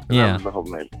loved it. Yeah. That was the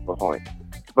whole point.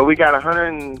 But we got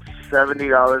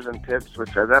 $170 in tips,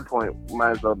 which at that point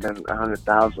might as well have been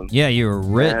 $100,000. Yeah, you were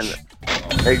rich.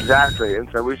 Exactly. And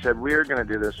so we said, we're going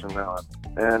to do this from now on.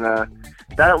 And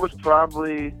that was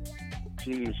probably,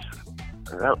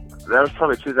 that was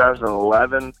probably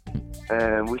 2011.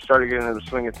 And we started getting into the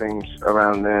swing of things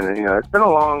around then. And, it's been a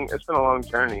long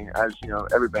journey, as,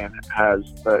 every band has.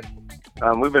 But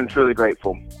we've been truly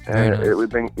grateful. And we've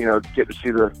been, get to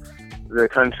see the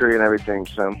country and everything.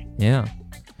 So yeah.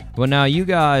 Well, now you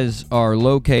guys are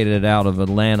located out of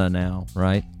Atlanta now,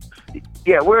 right?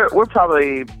 Yeah, we're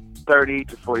probably 30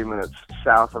 to 40 minutes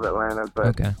south of Atlanta,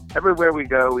 but everywhere we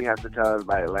go, we have to tell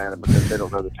everybody Atlanta because they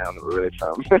don't know the town that we're really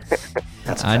from.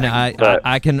 I know.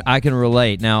 I can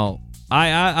relate. Now,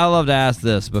 I love to ask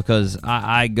this because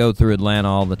I go through Atlanta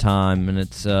all the time, and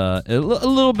it's a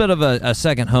little bit of a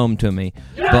second home to me.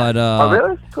 But oh,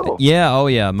 really? Cool. Yeah. Oh,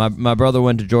 yeah. My brother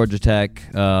went to Georgia Tech.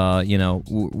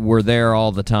 We're there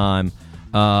all the time.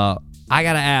 I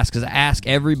gotta ask, because I ask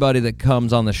everybody that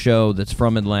comes on the show that's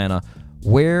from Atlanta,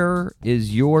 where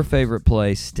is your favorite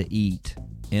place to eat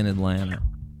in Atlanta?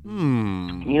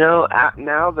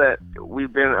 Now that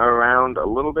we've been around a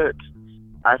little bit,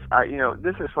 I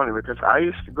this is funny because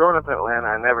growing up in Atlanta,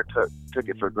 I never took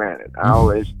it for granted.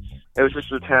 It was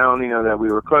just a town, that we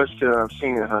were close to. I've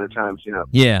seen it 100 times,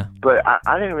 Yeah. But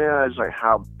I didn't realize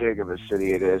how big of a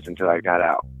city it is until I got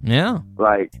out. Yeah.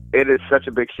 It is such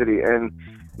a big city, and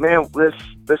man, there's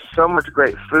so much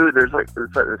great food. There's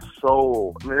this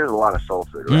soul. I mean, there's a lot of soul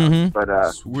food around, but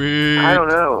sweet. I don't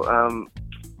know.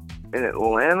 In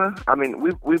Atlanta, I mean,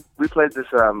 we played this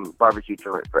barbecue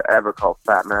joint forever called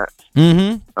Fat Matt's.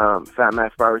 Fat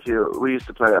Matt's Barbecue. We used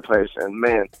to play that place, and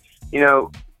man,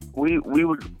 we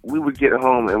would get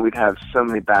home and we'd have so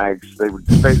many bags. They would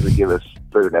basically give us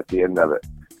food at the end of it.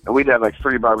 and we'd have like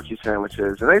 3 barbecue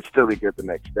sandwiches, and they'd still be good the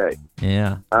next day.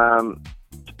 Yeah.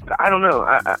 I don't know.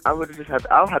 I would just have.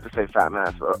 I'll have to say Fat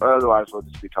Matt's, or otherwise we'll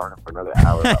just be talking for another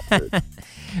hour about food.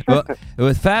 Well,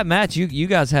 with Fat Matt's, you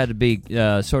guys had to be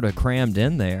sort of crammed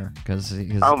in there because.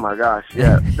 Oh my gosh,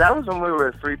 yeah, that was when we were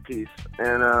a 3-piece,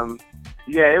 and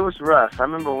yeah, it was rough. I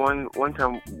remember one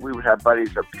time we would have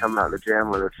buddies that would come out to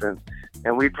jam with us,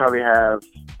 and we'd probably have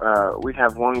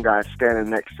one guy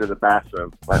standing next to the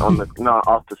bathroom, like on the not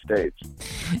off the stage.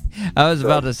 I was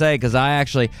about to say, because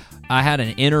I had an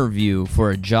interview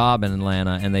for a job in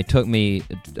Atlanta, and they took me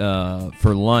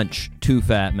for lunch to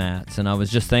Fat Matt's, and I was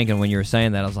just thinking when you were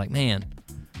saying that, I was like, man,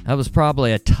 that was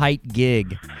probably a tight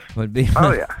gig. Would be.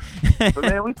 Oh yeah, but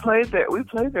man, we played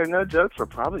there, no joke, for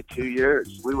probably 2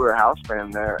 years. We were a house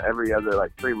band there every other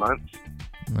like 3 months.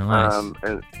 Nice.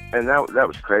 And that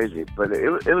was crazy, but it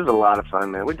was a lot of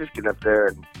fun, man. We'd just get up there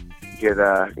and get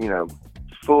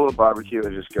full of barbecue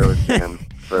and just go and jam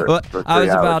for 3 hours. I was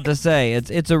about to say,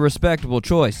 it's a respectable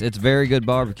choice. It's very good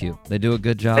barbecue. They do a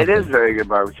good job. It is very good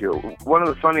barbecue. One of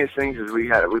the funniest things is we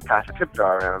passed a tip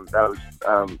jar around. That was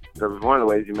one of the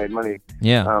ways you made money.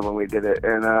 Yeah. When we did it,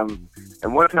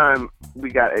 and one time we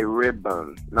got a rib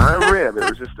bone, not a rib. It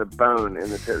was just a bone in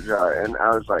the tip jar, and I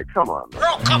was like, "Come on, man."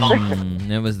 Come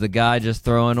on. It was the guy just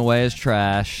throwing away his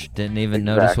trash. Didn't even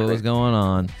notice what was going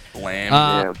on.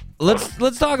 Yeah.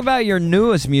 Let's talk about your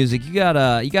newest music. You got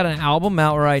an album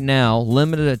out right now,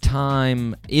 limited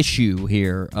time issue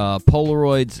here,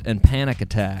 Polaroids and Panic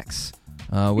Attacks,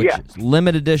 which is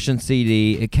limited edition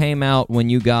CD. It came out when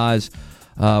you guys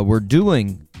were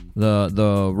doing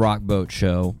the Rock Boat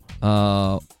show.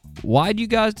 Why do you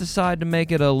guys decide to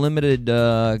make it a limited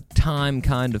time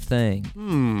kind of thing?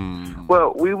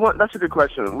 Well, that's a good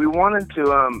question. We wanted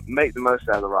to make the most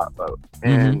out of the Rock Boat,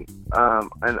 and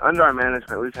under our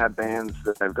management, we've had bands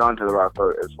that have gone to the Rock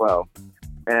Boat as well,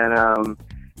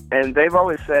 and they've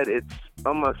always said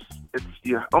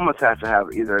you almost have to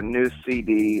have either a new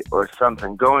CD or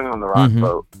something going on the Rock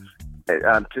Boat.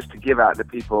 Just to give out to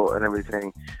people and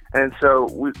everything, and so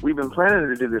we've been planning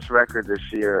to do this record this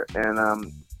year,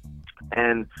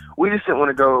 and we just didn't want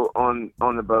to go on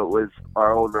the boat with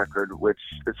our old record, which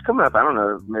it's coming up, I don't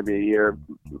know, maybe a year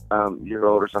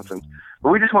old or something. But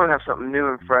we just want to have something new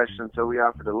and fresh, and so we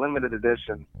offered a limited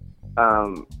edition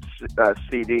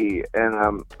CD. And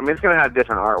I mean, it's going to have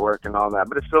different artwork and all that,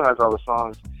 but it still has all the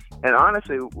songs. And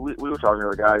honestly, we were talking to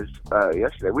the guys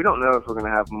yesterday. We don't know if we're going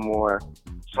to have more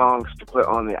songs to put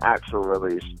on the actual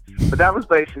release. But that was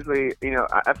basically,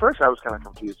 at first I was kind of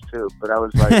confused too, but I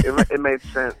was like, it made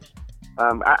sense.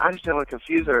 I just didn't want to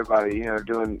confuse everybody,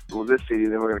 doing this CD,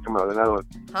 then we're going to come out with another one.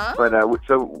 Huh? But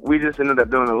so we just ended up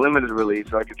doing a limited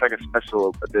release, like it's like a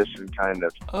special edition kind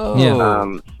of. Oh.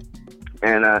 Yeah.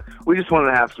 And we just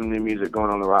wanted to have some new music going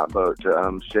on the Rock Boat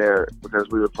to share, because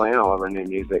we were playing all of our new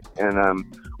music, and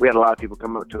we had a lot of people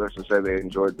come up to us and say they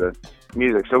enjoyed the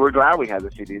music. So we're glad we had the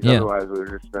CDs. Yeah. Otherwise, we would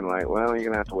have just been like, well,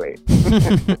 you're going to have to wait.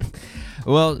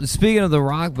 Well, speaking of the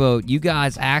Rock Boat, you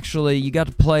guys you got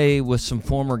to play with some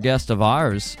former guests of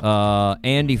ours,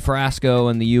 Andy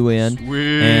Frasco and the UN,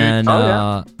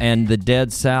 and the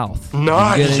Dead South.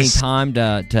 Nice. Did you get any time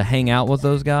to hang out with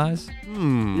those guys?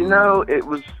 It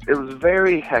was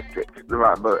very hectic, the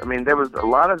Rock Boat. I mean, there was a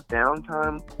lot of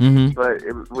downtime, but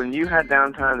when you had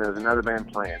downtime, there was another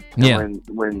band playing. And Yeah.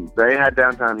 when they had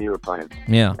downtime, you were playing.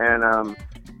 Yeah. And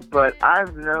but I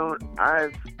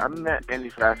met Andy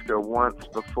Frasco once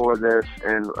before this,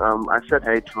 and I said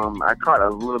hey to him. I caught a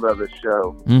little bit of his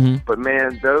show, but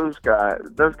man, those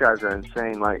guys are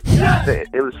insane. Like,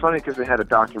 it was funny because they had a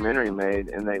documentary made,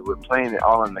 and they were playing it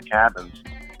all in the cabins.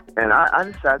 And I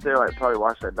just sat there, like, probably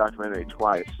watched that documentary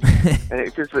twice. And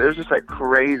it was just, like,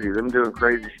 crazy, them doing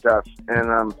crazy stuff.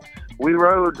 And we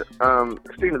rode,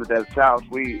 speaking of the Dead South,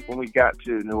 when we got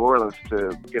to New Orleans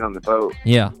to get on the boat,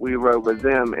 we rode with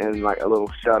them in, like, a little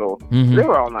shuttle. They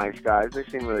were all nice guys. They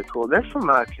seemed really cool. They're from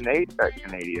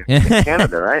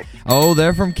Canada, right? Oh,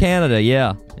 they're from Canada,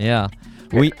 yeah.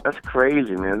 That's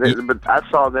crazy, man. But I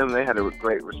saw them; they had a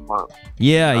great response.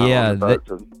 Yeah.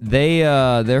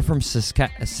 They're from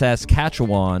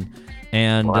Saskatchewan,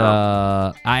 and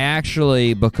I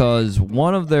actually, because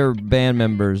one of their band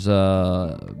members,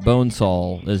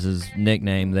 Bonesaw is his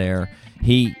nickname there.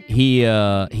 He's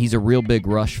a real big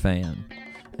Rush fan.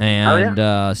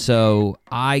 And so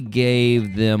I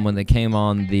gave them, when they came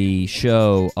on the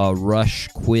show, a Rush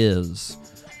quiz.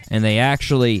 And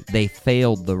they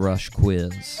failed the Rush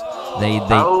quiz. They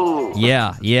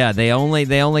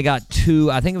only got 2.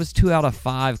 I think it was 2 out of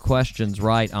 5 questions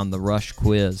right on the Rush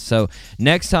quiz. So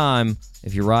next time,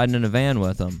 if you're riding in a van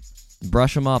with them,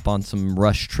 brush them up on some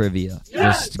Rush trivia.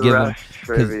 Just give them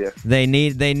trivia. They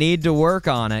need to work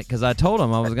on it because I told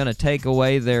them I was going to take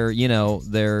away their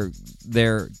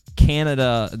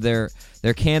Canada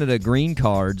green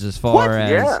cards as far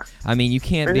as I mean, you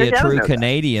can't be a true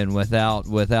Canadian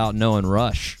without knowing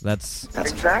Rush. That's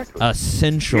exactly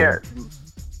essential. Yeah,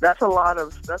 that's a lot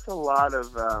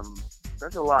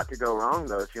to go wrong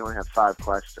though if you only have 5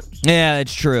 questions. Yeah,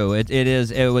 it's true.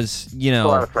 It was a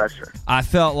lot of pressure. I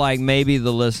felt like maybe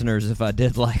the listeners, if I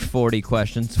did like 40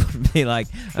 questions, would be like,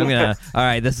 all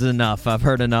right, this is enough. I've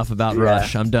heard enough about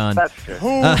Rush. I'm done. That's true.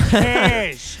 Who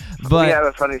cares? But we have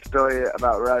a funny story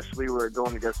about Rush. We were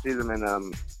going to go see them in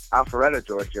Alpharetta,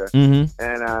 Georgia, mm-hmm.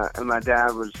 and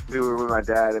we were with my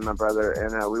dad and my brother,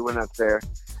 and we went up there,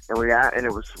 and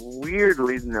it was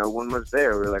weirdly no one was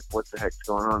there. We were like, what the heck's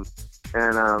going on?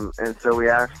 And so we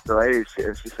asked the lady,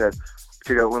 and she said,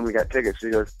 when we got tickets, she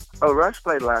goes, "Oh, Rush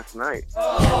played last night."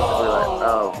 And we were like,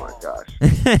 "Oh my gosh!"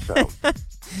 So that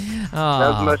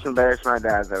was the most embarrassed my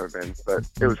dad's ever been, but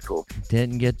it was cool.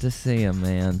 Didn't get to see him,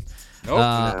 man.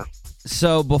 Nope.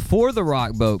 So before the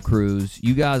Rock Boat Cruise,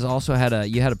 you guys also had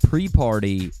a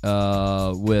pre-party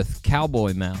with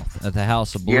Cowboy Mouth at the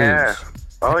House of Blues. Yeah.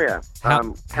 Oh yeah.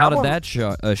 How did that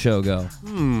show go?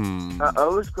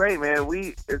 It was great, man.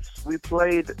 We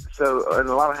played in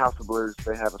a lot of House of Blues.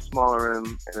 They have a smaller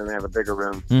room and then they have a bigger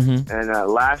room. Mm-hmm. And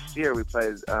last year we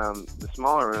played the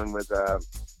smaller room with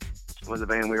the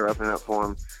band we were opening up for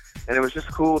them, and it was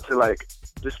just cool to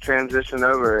just transition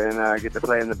over and get to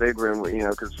play in the big room.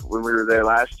 Because when we were there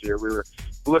last year, we were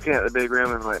looking at the big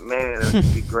room and like, man, it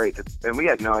would be great. And we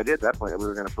had no idea at that point that we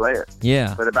were going to play it.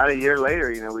 Yeah. But about a year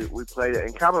later, we played it.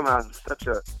 And Cowboy Mouth is such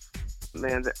a,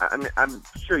 man, I mean, I'm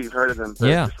sure you've heard of them. But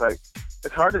yeah.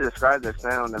 It's hard to describe their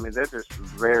sound. I mean, they're just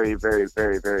very, very,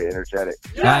 very, very energetic.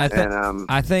 Yeah.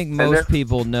 I think most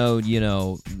people know,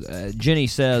 Jenny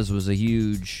Says was a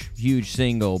huge, huge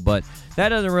single, but that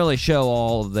doesn't really show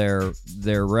all of their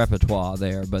repertoire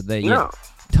there. But a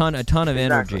ton of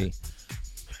energy.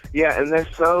 Yeah, and they're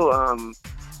so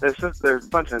they're a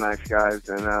bunch of nice guys,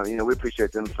 and we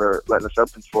appreciate them for letting us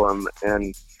open for them.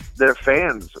 And their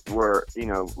fans were,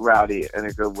 rowdy in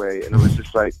a good way, and it was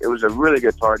just it was a really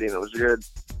good party, and it was a good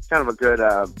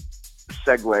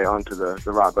segue onto the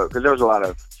Rock Boat, because there was a lot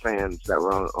of fans that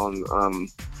were on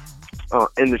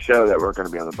in the show that were going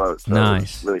to be on the boat. So nice, it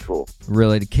was really cool.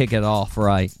 Really to kick it off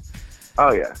right.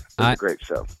 Oh yeah, it was a great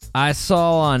show. I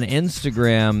saw on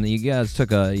Instagram that you guys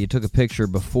took a picture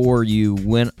before you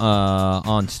went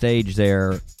on stage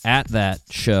there at that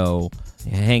show,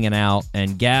 hanging out,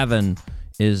 and Gavin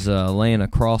is laying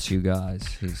across you guys.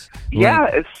 It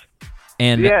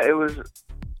was.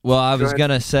 Well, I was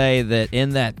gonna say that in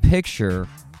that picture,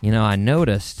 I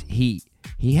noticed he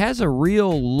has a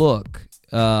real look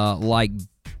like.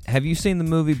 Have you seen the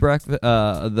movie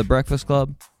The Breakfast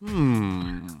Club?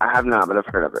 I have not, but I've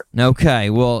heard of it. Okay,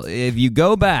 well, if you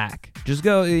go back, just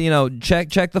go,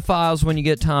 check the files when you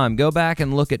get time. Go back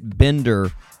and look at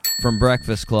Bender from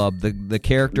Breakfast Club, the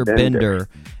character Bender,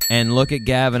 and look at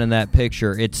Gavin in that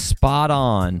picture. It's spot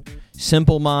on.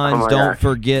 Simple Minds, Don't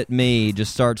Forget Me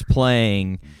just starts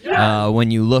playing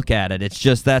when you look at it. It's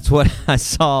just, that's what I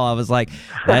saw. I was like,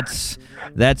 that's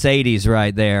 80s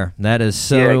right there. That is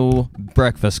so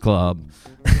Breakfast Club.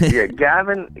 Yeah,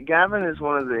 Gavin is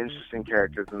one of the interesting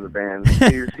characters in the band.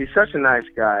 He's such a nice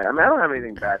guy. I mean, I don't have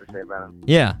anything bad to say about him.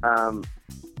 Yeah.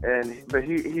 But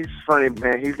he's funny,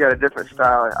 man. He's got a different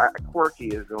style. Quirky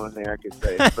is the only thing I could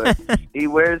say. But he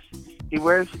wears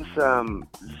this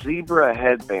zebra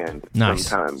headband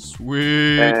sometimes.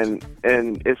 Sweet. And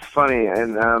it's funny.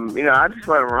 And I just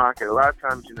let him rock it. A lot of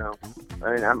times,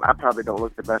 I probably don't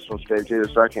look the best on stage either,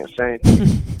 so I can't say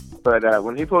anything. But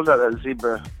when he pulls out that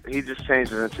zebra, he just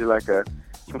changes into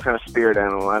some kind of spirit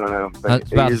animal. I don't know. But I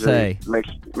was about to say.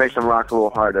 Makes him rock a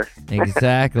little harder.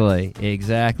 Exactly.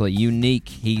 Unique.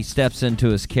 He steps into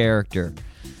his character.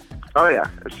 Oh yeah,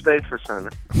 stage persona.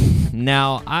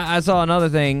 Now, I saw another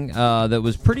thing that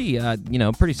was pretty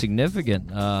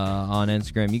significant on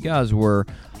Instagram. You guys were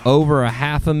over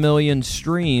 500,000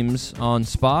 streams on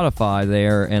Spotify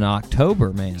there in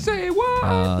October, man. Say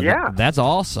what? Yeah, that's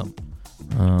awesome.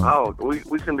 We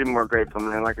couldn't be more grateful,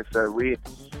 man. Like I said, we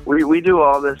do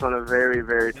all this on a very,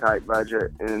 very tight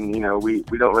budget, and we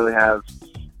don't really have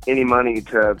any money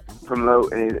to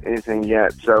promote anything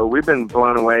yet. So we've been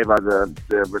blown away by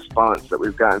the response that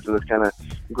we've gotten to this kind of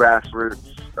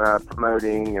grassroots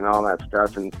promoting and all that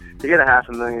stuff. And to get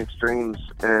 500,000 streams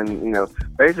and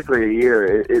basically a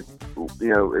year,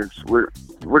 we're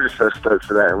just so stoked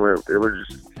for that, and we're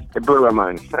just it blew our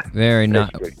mind. Very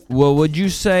nice. Basically. Well, would you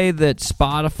say that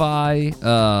Spotify?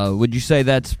 Would you say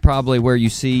that's probably where you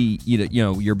see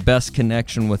your best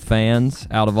connection with fans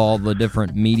out of all the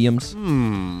different mediums?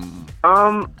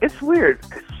 It's weird.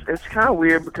 It's kind of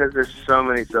weird because there's so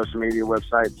many social media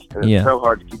websites, and it's so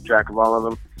hard to keep track of all of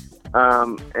them.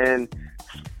 And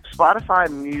Spotify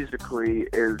musically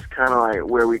is kind of like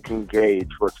where we can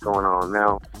gauge what's going on.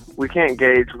 Now, we can't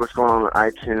gauge what's going on with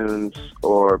iTunes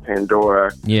or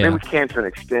Pandora. Yeah. Maybe we can to an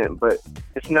extent, but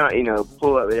it's not,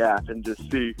 pull up the app and just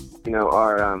see,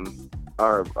 our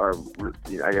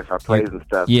I guess our plays and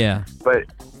stuff. Yeah. But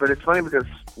it's funny because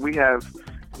we have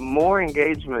more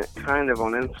engagement kind of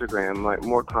on Instagram, like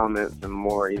more comments and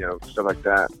more, stuff like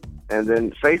that. And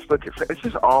then Facebook, it's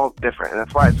just all different. And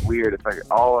that's why it's weird. It's like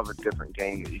all of a different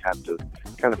game that you have to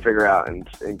kind of figure out and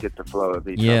get the flow of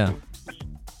each of them.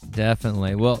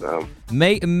 Definitely. Well,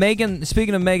 Megan,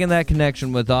 speaking of making that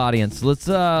connection with the audience, let's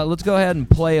go ahead and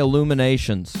play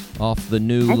Illuminations off the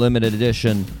new limited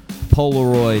edition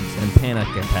Polaroids and Panic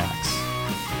Attacks.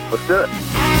 Let's do it.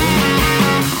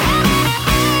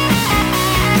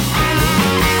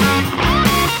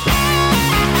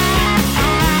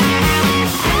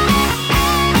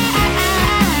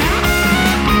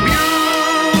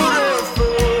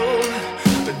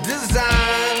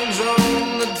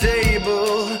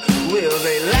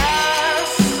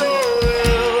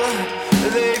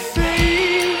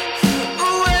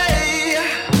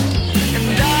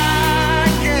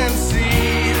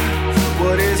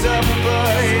 What is up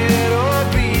ahead or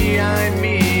beyond?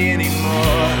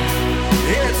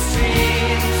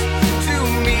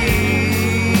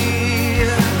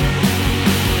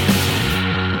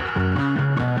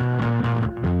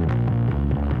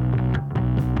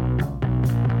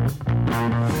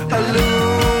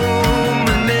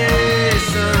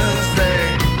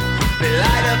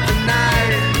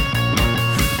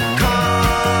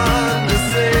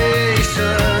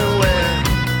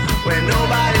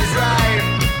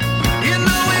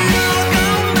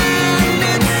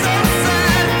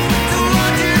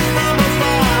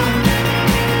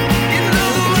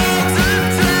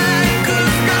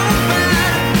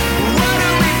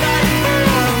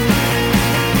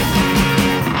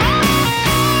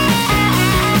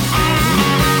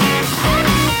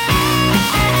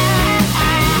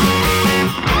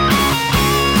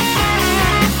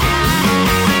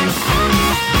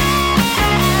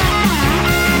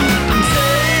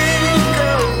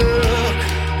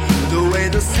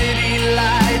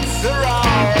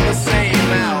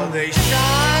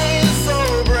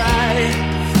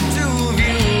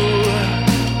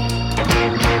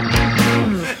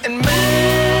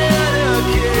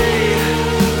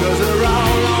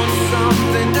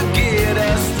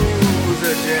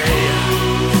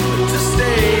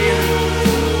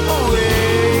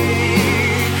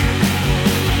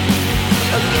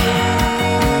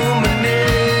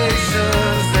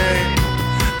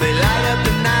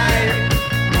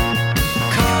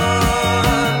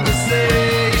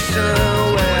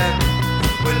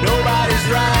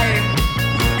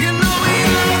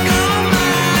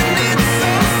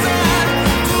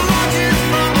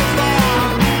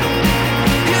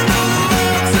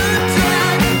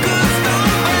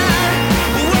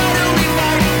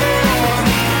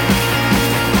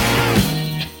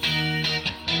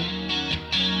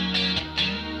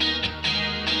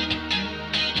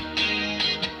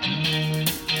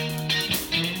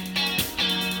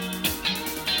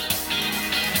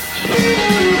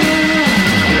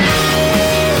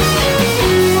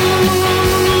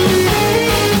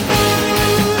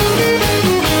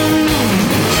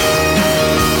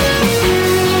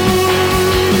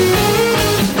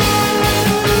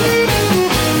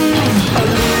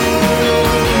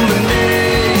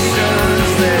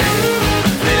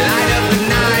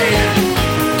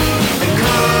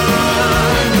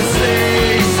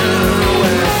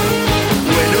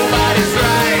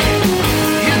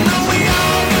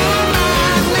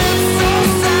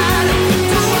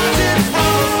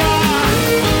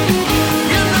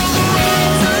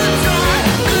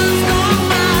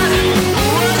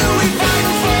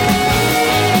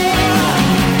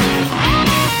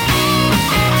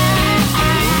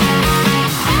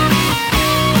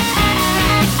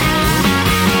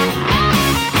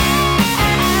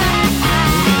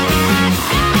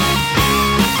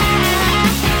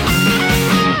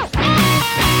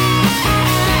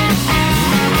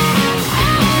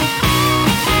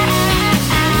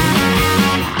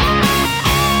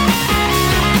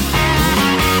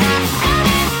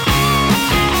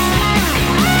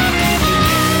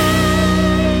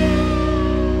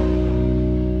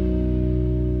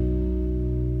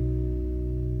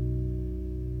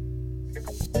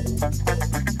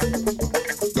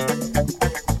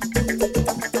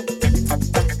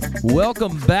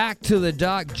 Welcome back to the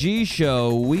Doc G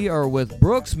Show. We are with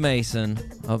Brooks Mason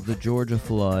of the Georgia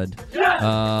Flood.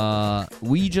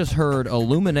 We just heard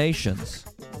Illuminations,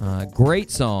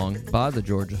 great song by the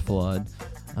Georgia Flood.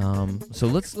 So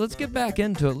let's get back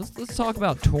into it. Let's talk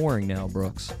about touring now,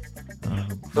 Brooks.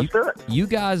 Let's do it. You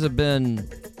guys have been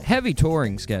heavy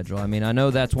touring schedule. I mean, I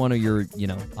know that's one of your,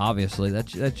 obviously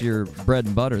that's your bread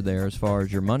and butter there as far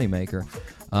as your moneymaker.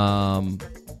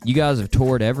 You guys have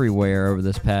toured everywhere over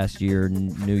this past year,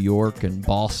 New York and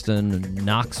Boston and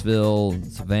Knoxville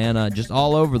and Savannah, just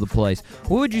all over the place.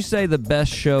 What would you say the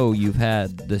best show you've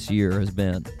had this year has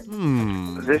been?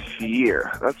 This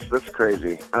year? That's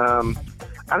crazy.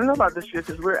 I don't know about this year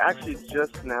because we're actually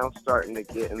just now starting to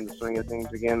get in the swing of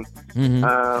things again.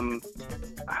 Mm-hmm.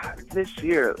 This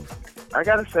year, I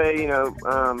gotta say,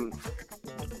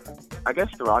 I guess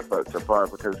the Rock Boat so far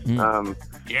because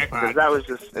that was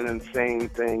just an insane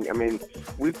thing. I mean,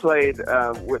 we played.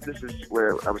 This is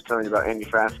where I was telling you about Andy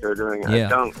Frasco doing a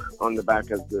dunk on the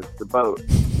back of the boat.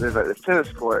 There's like this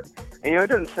tennis court, and it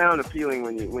doesn't sound appealing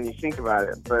when you think about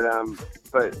it.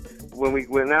 But when we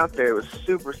went out there, it was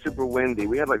super super windy.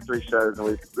 We had like 3 shows,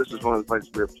 and this was one of the places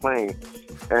we were playing.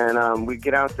 And we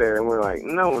get out there, and we're like,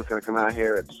 no one's gonna come out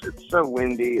here. It's so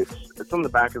windy. It's on the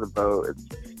back of the boat.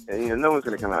 And no one's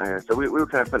going to come out here. So we were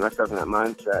kind of putting ourselves in that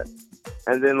mindset.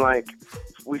 And then,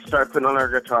 we started putting on our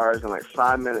guitars, and,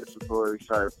 5 minutes before we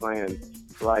started playing,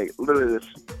 literally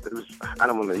it was, I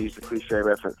don't want to use the cliche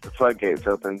reference, the floodgates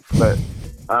open, but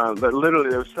literally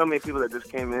there were so many people that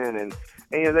just came in, and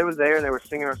they were there, and they were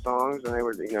singing our songs, and they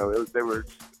were,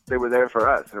 they were there for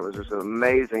us, and it was just an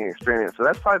amazing experience. So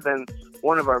that's probably been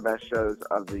one of our best shows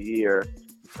of the year.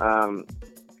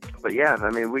 But yeah, I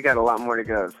mean, we got a lot more to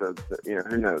go, so,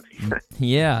 who knows?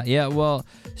 Yeah. Well,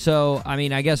 so, I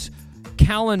mean, I guess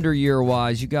calendar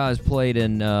year-wise, you guys played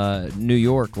in New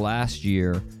York last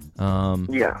year.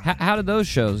 Yeah. How did those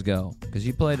shows go? Because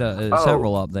you played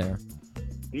several up there.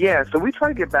 Yeah, so we try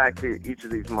to get back to each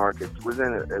of these markets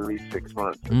within at least 6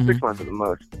 months, 6 months at the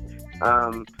most.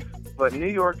 But New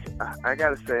York, I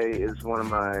gotta say, is one of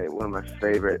my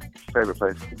favorite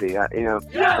places to be.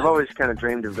 I've always kind of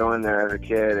dreamed of going there as a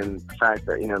kid, and the fact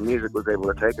that music was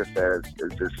able to take us there,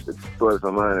 it blows my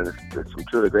mind, and I'm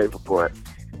truly grateful for it.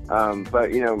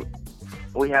 But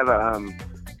we have a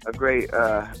great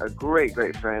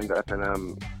friend up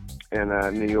in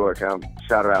New York.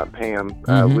 Shout her out, Pam.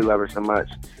 We love her so much,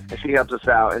 and she helps us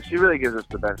out, and she really gives us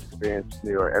the best experience in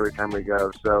New York every time we go.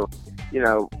 So,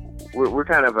 we're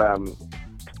kind of,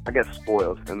 I guess,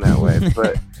 spoiled in that way.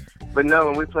 But no,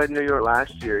 when we played New York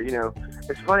last year,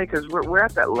 it's funny because we're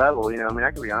at that level. I mean,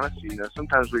 I can be honest with you.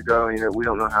 Sometimes we go, we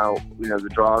don't know how, the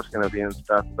draw is going to be and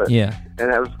stuff. But yeah,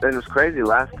 and it was crazy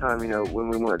last time, when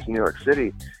we went to New York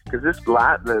City, because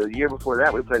the year before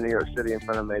that we played New York City in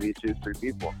front of maybe 2-3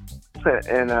 people.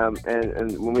 And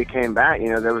when we came back,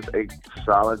 there was a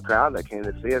solid crowd that came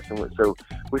to see us, and so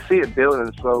we see it building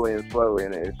slowly, and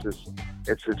it's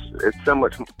so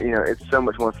much, it's so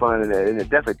much more fun, and it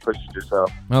definitely pushes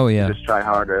yourself. Oh yeah, to just try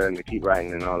harder and to keep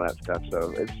writing and all that stuff.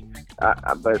 So it's,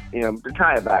 but to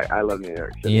tie it back, I love New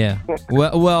York City. Yeah,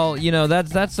 well,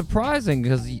 that's surprising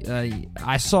because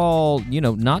I saw,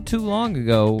 not too long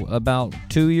ago, about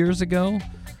 2 years ago.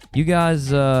 You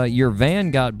guys, your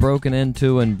van got broken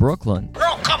into in Brooklyn.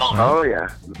 Girl, come on! Oh yeah,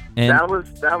 and that was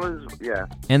yeah.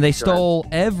 And they stole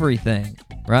everything,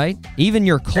 right? Even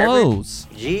your clothes.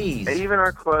 Jeez. Even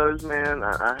our clothes, man.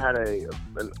 I had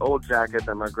an old jacket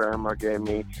that my grandma gave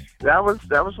me. That was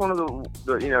one of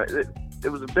the it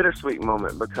was a bittersweet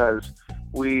moment because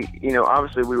we,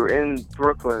 obviously we were in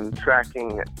Brooklyn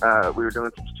tracking. We were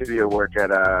doing some studio work at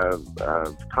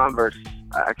Converse.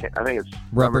 I think it's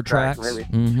Rubber Tracks. Maybe.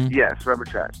 Mm-hmm. Yes, Rubber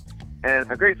Tracks,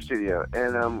 and a great studio.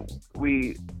 And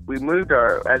we moved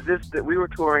we were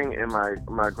touring in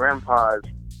my grandpa's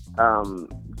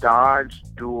Dodge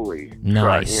Dually.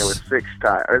 Nice. Truck, with 6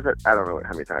 tires. I don't know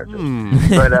how many tires.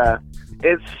 But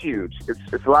it's huge.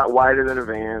 It's a lot wider than a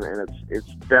van, and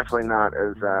it's definitely not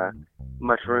as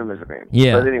much room as a van.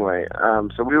 Yeah. But anyway,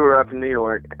 so we were up in New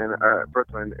York and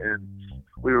Brooklyn, and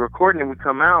we were recording, and we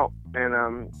come out,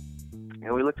 and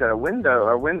we looked at a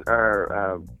window, what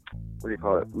do you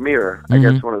call it? Mirror, I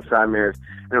guess one of the side mirrors,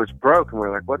 and it was broken. We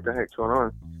were like, what the heck's going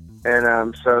on?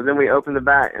 And so then we opened the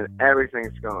back, and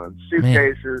everything's gone.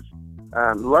 Suitcases.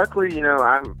 Luckily,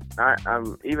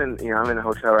 I'm even, I'm in a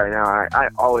hotel right now. I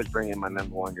always bring in my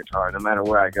 #1 guitar. No matter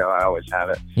where I go, I always have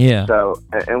it. Yeah. So,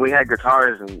 and we had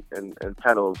guitars and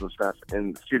pedals and stuff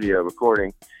in the studio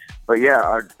recording. But yeah,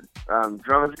 our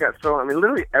drums got stolen. I mean,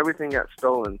 literally everything got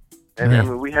stolen. And I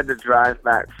mean, we had to drive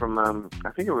back from,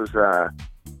 I think it was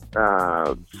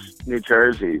New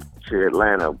Jersey to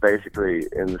Atlanta, basically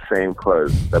in the same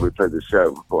clothes that we played the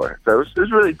show before. So it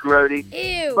was really grody.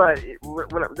 Ew. But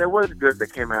there was good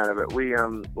that came out of it. We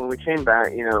when we came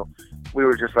back, we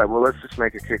were just like, well, let's just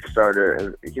make a Kickstarter,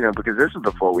 and because this is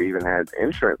before we even had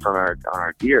insurance on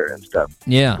our gear and stuff.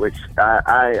 Yeah. Which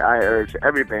I urge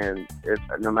every band,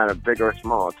 no matter big or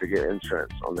small, to get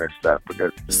insurance on their stuff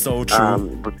because so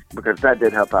true. Because that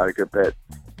did help out a good bit.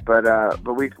 But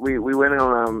we went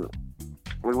on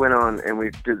and we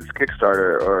did this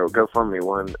Kickstarter or GoFundMe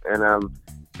one,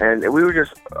 and we were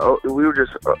just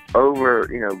over,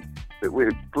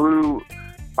 it blew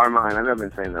our mind. I know I've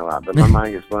been saying that a lot, but my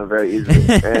mind gets blown very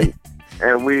easily.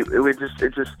 And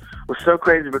it just was so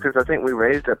crazy because I think we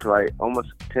raised up to like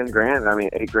almost $10,000. I mean,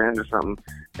 $8,000 or something.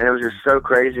 And it was just so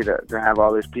crazy to have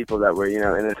all these people that were,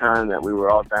 in a time that we were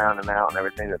all down and out and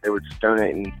everything, that they were just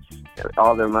donating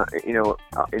all their money,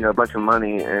 a bunch of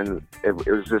money, and it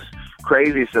was just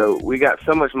crazy. So we got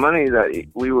so much money that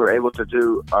we were able to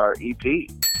do our EP.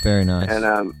 Very nice.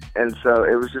 And so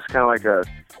it was just kind of like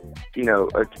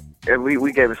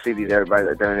we gave a CD to everybody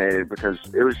that donated because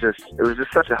it was just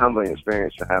such a humbling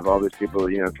experience to have all these people,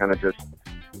 kind of just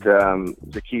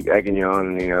to keep egging you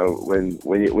on,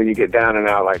 when you get down and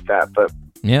out like that. But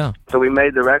yeah. So we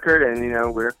made the record,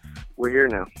 and we're here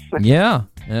now. Yeah.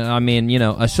 I mean,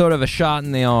 a sort of a shot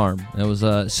in the arm. It was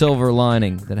a silver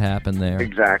lining that happened there.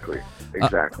 Exactly.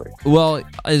 Well,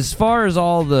 as far as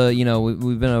all the,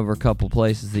 we've been over a couple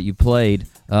places that you played.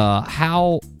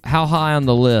 How high on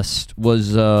the list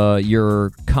was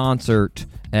your concert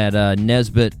at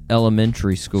Nesbitt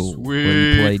Elementary School where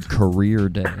you played Career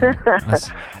Day?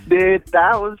 Dude,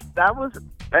 that was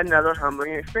another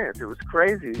humbling experience. It was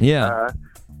crazy. Yeah.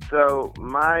 So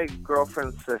my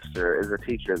girlfriend's sister is a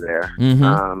teacher there,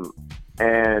 Mm-hmm.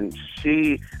 And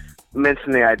she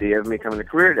mentioned the idea of me coming to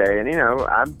Career Day, and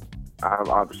I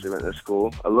obviously went to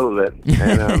school a little bit,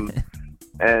 and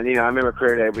and I remember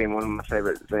Career Day being one of my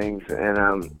favorite things, and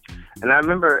I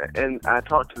remember, and I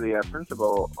talked to the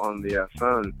principal on the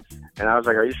phone, and I was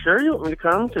like, "Are you sure you want me to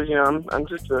come? Because I'm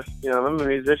just I'm a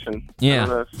musician. Yeah. I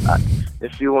don't know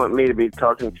if you want me to be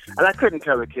talking." And I couldn't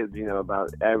tell the kids,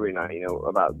 about every night,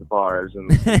 about the bars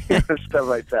and stuff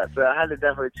like that. So I had to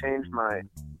definitely change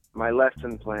my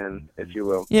lesson plan, if you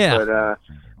will. Yeah.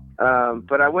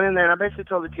 But I went in there and I basically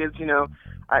told the kids,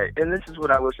 and this is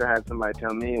what I wish I had somebody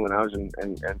tell me when I was in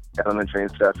elementary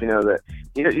and stuff, that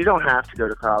you don't have to go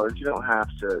to college, you don't have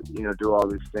to, do all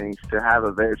these things to have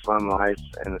a very fun life,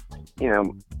 and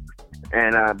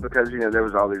because there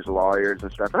was all these lawyers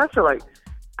and stuff, and I feel like,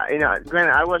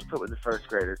 granted, I was put with the first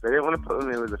graders. They didn't want to put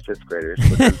me with the fifth graders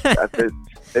because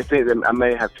they think that I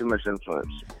may have too much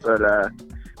influence, but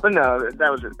no,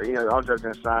 that was all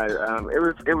joking aside.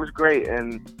 It was great,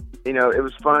 and it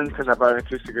was fun because I brought an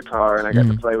acoustic guitar and I got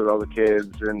to play with all the kids,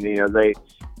 and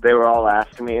they were all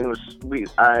asking me, and it was sweet.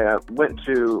 I went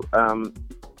to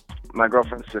my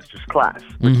girlfriend's sister's class,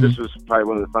 which this was probably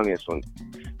one of the funniest ones.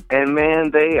 And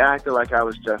man, they acted like I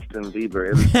was Justin Bieber.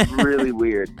 It was really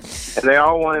weird, and they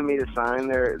all wanted me to sign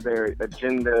their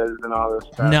agendas and all this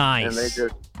stuff. Nice.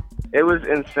 And it was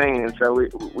insane. And so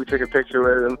we took a picture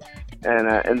with them,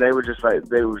 and they were just like,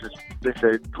 they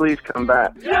said, "Please come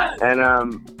back." Yes! And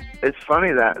it's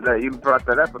funny that you brought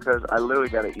that up because I literally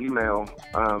got an email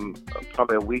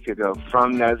probably a week ago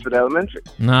from Nesbitt Elementary.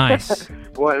 Nice.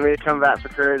 Wanting me to come back for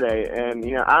Career Day, and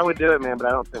I would do it, man, but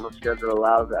I don't think my schedule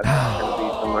allows that. I'm going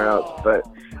to be somewhere else. But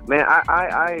man,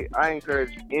 I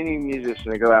encourage any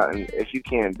musician to go out and, if you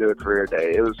can, do a Career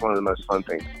Day. It was one of the most fun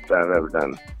things that I've ever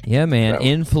done. Yeah, man,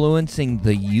 influencing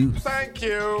the youth. Thank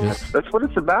you. That's what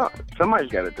it's about.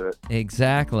 Somebody's got to do it.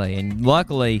 Exactly, and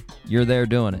luckily you're there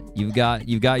doing it. You've got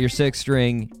your sixth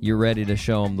string. You're ready to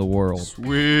show them the world.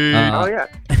 Sweet. Oh yeah.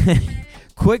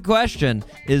 Quick question: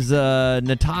 is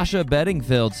Natasha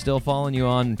Bedingfield still following you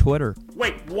on Twitter?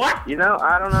 Wait, what?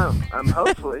 I don't know.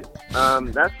 Hopefully.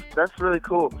 That's really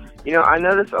cool. I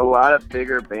notice a lot of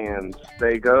bigger bands,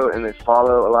 they go and they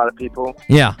follow a lot of people.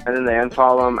 Yeah. And then they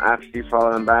unfollow them after you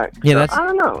follow them back. Yeah, so, I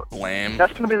don't know. Blam.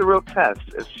 That's going to be the real test.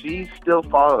 If she's still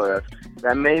following us,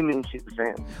 that may mean she's a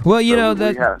fan. Well,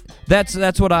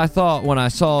 that's what I thought when I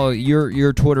saw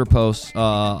your Twitter posts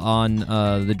on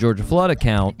the Georgia Flood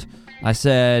account. I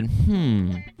said,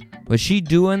 was she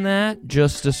doing that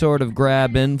just to sort of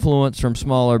grab influence from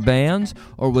smaller bands,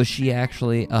 or was she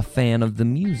actually a fan of the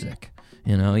music?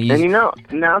 And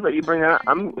now that you bring that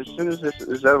up, as soon as this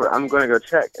is over, I'm going to go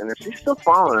check. And if she's still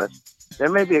following us, there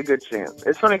may be a good chance.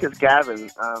 It's funny because Gavin,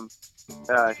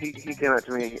 he came up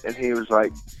to me and he was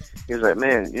like,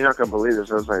 man, you're not gonna believe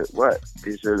this. I was like, what?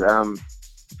 He said,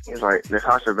 he's like,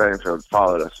 Natasha Bedingfield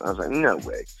followed us. I was like, no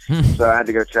way. So I had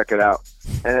to go check it out.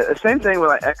 And the same thing with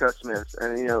like Echo Smith.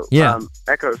 And,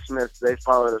 Echo Smith, they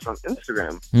followed us on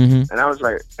Instagram. And I was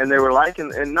like, and they were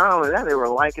liking, and not only that, they were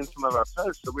liking some of our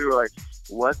posts. So we were like,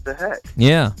 what the heck?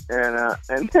 Yeah.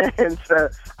 And so,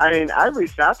 I mean, I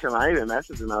reached out to him. I even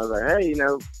messaged him. I was like, hey,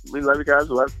 we love you guys.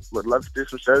 Would love to do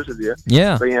some shows with you.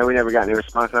 Yeah. But, we never got any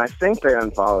response. And I think they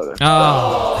unfollowed us.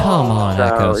 Oh, come on,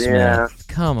 Echo Smith. Yeah.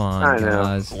 Come on, I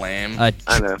know. guys. Wham.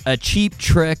 I know. A cheap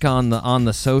trick on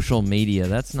the social media.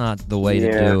 That's not the way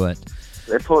to do it.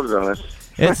 They pulled it on us.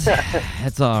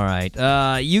 It's all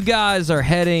right. You guys are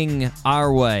heading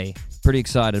our way. Pretty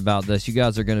excited about this. You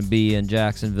guys are going to be in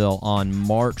Jacksonville on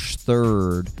March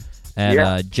 3rd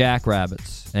at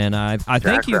Jackrabbits. And I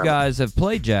think you guys have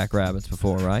played Jackrabbits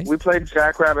before, right? We played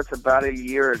Jackrabbits about a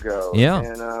year ago. Yeah.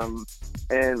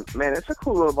 And man, it's a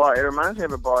cool little bar. It reminds me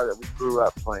of a bar that we grew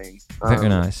up playing. Very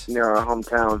nice. Near our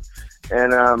hometown.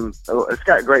 And it's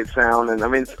got great sound. And I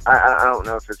mean, I don't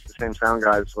know if it's the same sound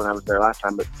guys when I was there last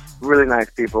time, but really nice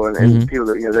people and people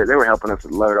that they were helping us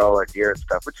load all our gear and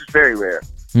stuff, which is very rare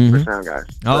for sound guys.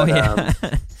 Oh, but, yeah.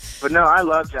 But no, I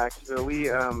love Jacksonville. We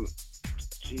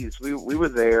were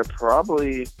there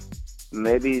probably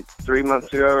maybe 3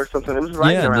 months ago or something. It was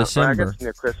right around December. I guess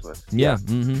near Christmas. Yeah.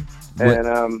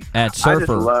 And at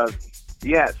Surfer.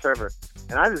 At Surfer.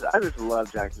 And I just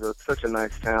love Jacksonville. It's such a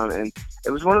nice town, and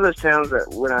it was one of those towns that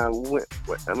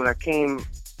when I came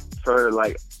for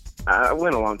I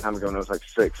went a long time ago when I was like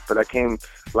 6, but I came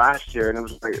last year and it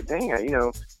was like, dang,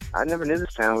 I never knew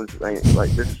this town was like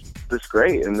this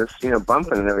great and this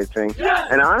bumping and everything.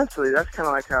 And honestly, that's kind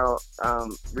of like how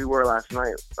we were last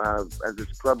night at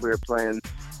this club we were playing.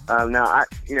 Now I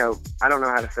don't know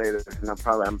how to say this, and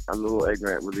I'm a little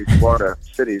ignorant with these Florida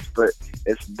cities, but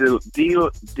it's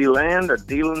DeLand or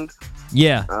Deland.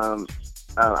 Yeah.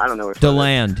 I don't know what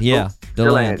DeLand. Yeah.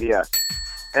 DeLand. Yeah.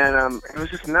 And it was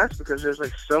just nuts because there's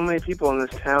like so many people in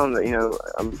this town that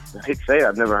I hate to say it,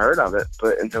 I've never heard of it,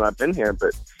 but until I've been here.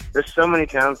 But there's so many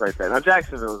towns like that. Now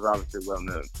Jacksonville is obviously well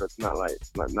known, so it's not like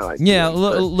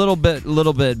little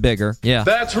bit bigger. Yeah,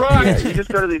 that's right. Yeah, you just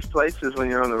go to these places when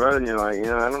you're on the road and you're like,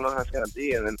 I don't know how it's gonna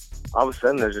be, and then all of a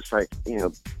sudden there's just like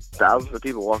thousands of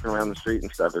people walking around the street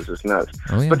and stuff. It's just nuts.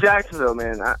 Oh, yeah. But Jacksonville,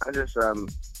 man, I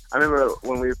remember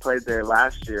when we played there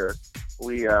last year.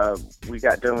 We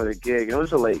got done with a gig, and it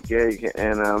was a late gig,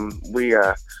 and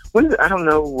I don't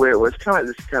know where it was. Kind of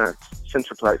like this kind of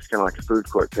Centroplex, kind of like a food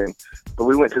court thing. But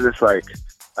we went to this like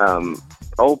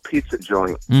old pizza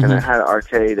joint, and it had an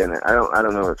arcade in it. I don't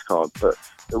know what it's called, but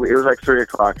it was like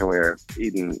 3:00, and we were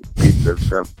eating pizza.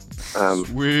 So,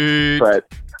 sweet.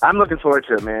 But I'm looking forward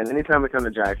to it, man. Anytime we come to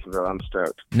Jacksonville, I'm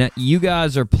stoked. Now, you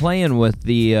guys are playing with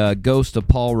the Ghost of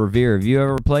Paul Revere. Have you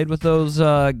ever played with those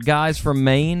guys from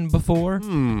Maine before?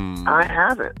 I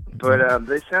haven't, but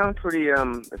they sound pretty.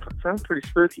 It sounds pretty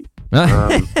spooky.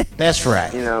 That's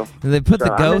right. They put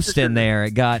the ghost in there.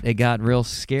 It got real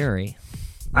scary.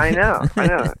 I know,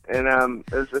 and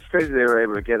it's crazy they were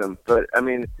able to get them. But I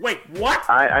mean, wait, what?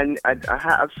 I've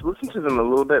listened to them a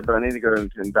little bit, but I need to go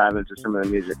and dive into some of the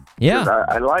music. Yeah,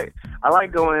 I like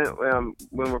going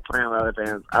when we're playing with other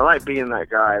bands. I like being that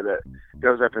guy that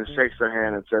goes up and shakes their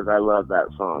hand and says, "I love that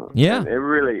song." Yeah, and it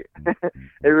really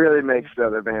makes the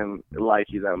other band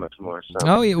like you that much more. So,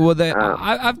 oh yeah, well,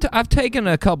 I've taken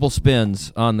a couple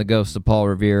spins on the Ghost of Paul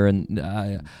Revere, and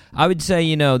I would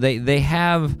say they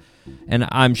have. And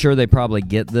I'm sure they probably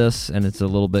get this, and it's a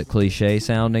little bit cliche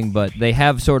sounding, but they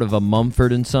have sort of a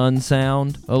Mumford & Sons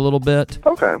sound a little bit.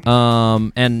 Okay.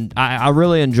 And I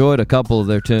really enjoyed a couple of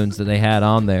their tunes that they had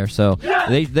on there, so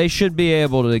they should be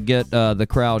able to get the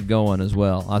crowd going as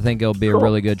well. I think it'll be a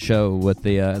really good show with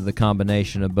the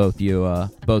combination of both you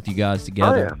guys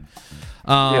together.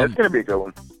 Oh, yeah. It's gonna be a good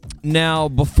one. Now,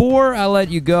 before I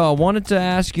let you go, I wanted to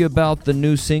ask you about the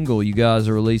new single you guys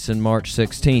are releasing March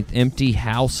 16th, Empty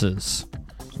Houses.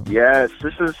 Yes,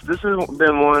 this has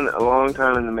been one a long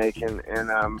time in the making,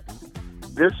 and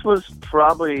this is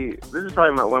probably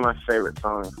one of my favorite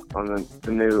songs on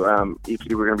the new EP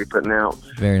we're going to be putting out.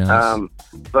 Very nice.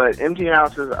 But Empty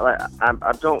Houses,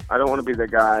 I don't want to be the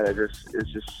guy that is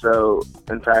just so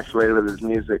infatuated with his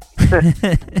music,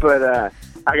 but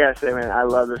I gotta say, man, I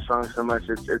love this song so much.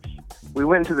 We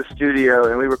went to the studio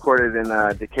and we recorded in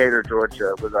Decatur,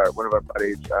 Georgia, with one of our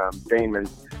buddies, Damon.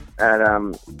 At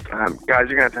guys,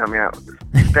 you're gonna have to help me out.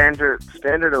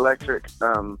 Standard Electric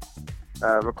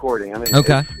recording. I mean,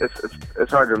 okay.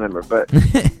 It's hard to remember, but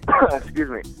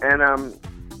excuse me. And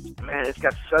man, it's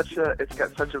got such a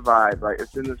vibe. Like,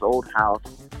 it's in this old house,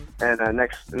 and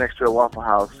next to a Waffle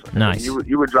House. Nice.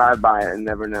 You would drive by it and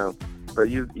never know, but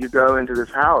you go into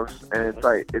this house and it's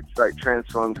like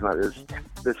transformed to like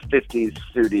this 50s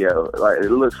studio. Like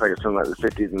it looks like it's from like the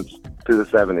 50s and through the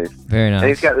 70s. Very nice. And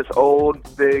he's got this old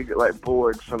big like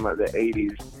boards from like the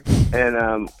 80s.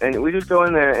 And we just go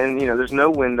in there, and there's no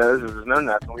windows, there's no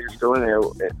nothing. We just go in there,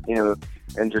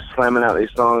 and just slamming out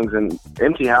these songs. And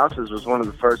Empty Houses was one of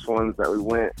the first ones that we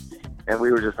went, and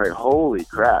we were just like, holy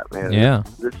crap, man! Yeah,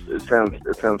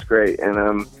 it sounds great,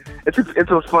 and it's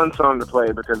a fun song to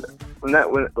play because when that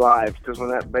went live, because when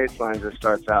that bass line just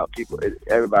starts out,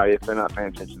 everybody, if they're not paying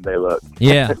attention, they look.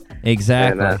 Yeah,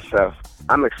 exactly. And so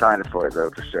I'm excited for it,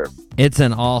 though, for sure. It's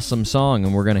an awesome song,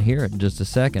 and we're going to hear it in just a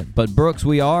second. But, Brooks,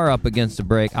 we are up against a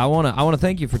break. I want to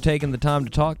thank you for taking the time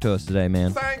to talk to us today,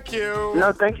 man. Thank you.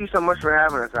 No, thank you so much for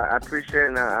having us. I appreciate it,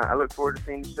 and I look forward to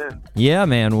seeing you soon. Yeah,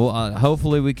 man. Well,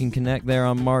 hopefully we can connect there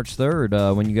on March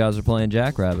 3rd when you guys are playing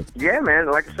Jackrabbits. Yeah, man.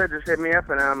 Like I said, just hit me up,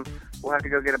 and we'll have to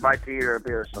go get a bite to eat or a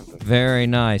beer or something. Very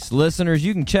nice. Listeners,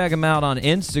 you can check them out on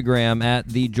Instagram at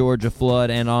The Georgia Flood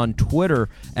and on Twitter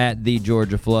at The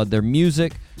Georgia Flood. Their music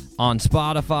on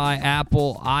Spotify,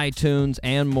 Apple, iTunes,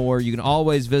 and more. You can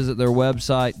always visit their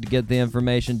website to get the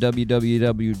information,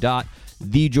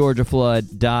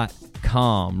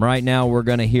 www.thegeorgiaflood.com. Right now, we're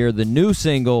going to hear the new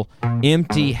single,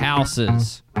 Empty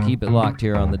Houses. Keep it locked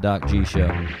here on The Doc G Show.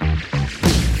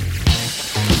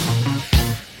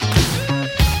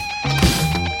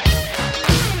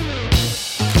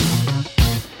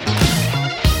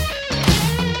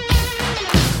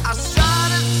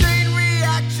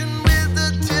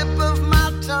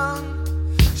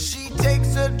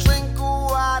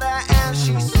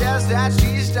 That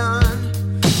she's done.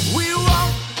 We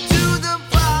walk to the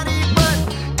party, but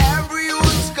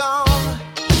everyone's gone.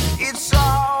 It's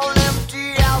all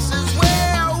empty houses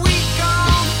where we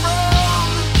come from.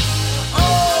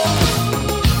 Oh,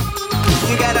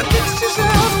 you gotta fix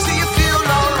yourself till you feel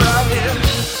alright.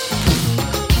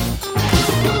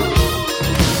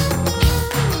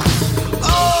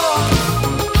 Oh,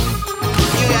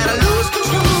 you gotta lose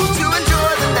control to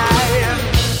enjoy the night.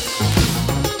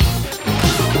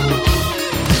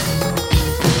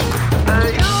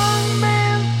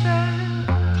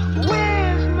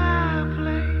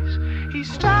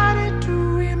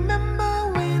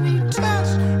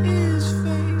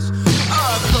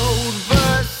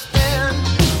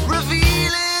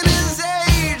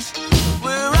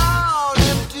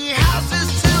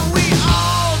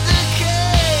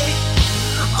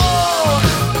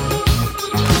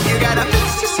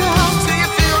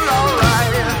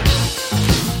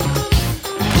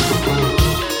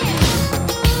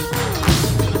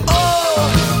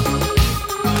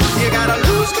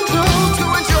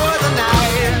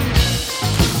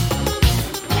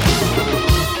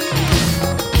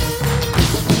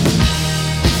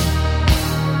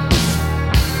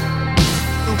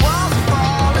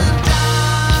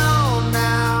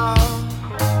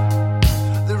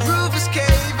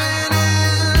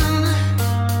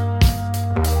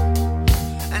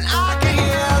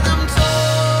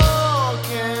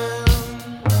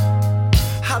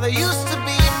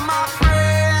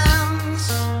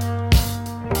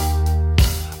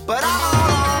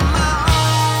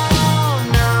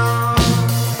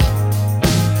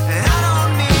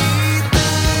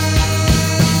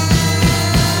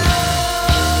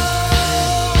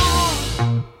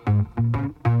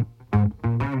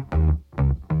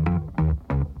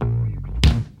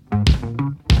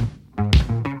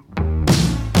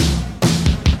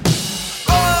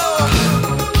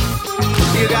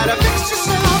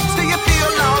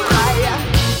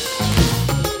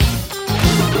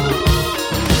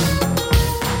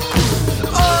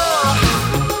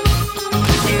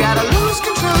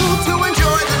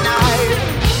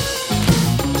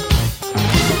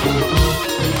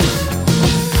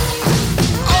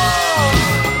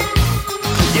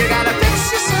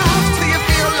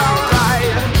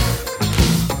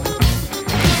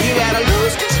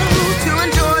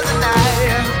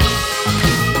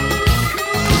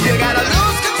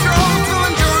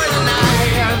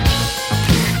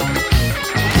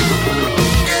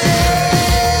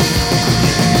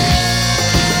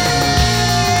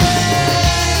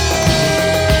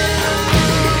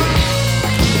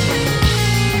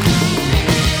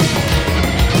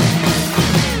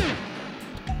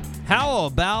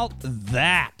 About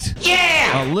that.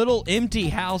 Yeah! A little Empty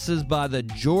Houses by the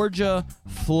Georgia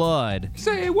Flood.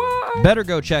 Say what? Better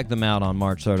go check them out on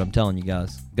March 3rd. I'm telling you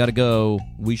guys. Gotta go.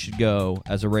 We should go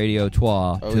as a Radio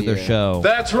Trois to their show.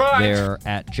 That's right. There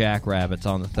at Jackrabbits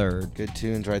on the 3rd. Good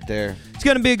tunes right there. It's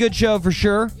gonna be a good show for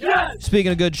sure. Yes!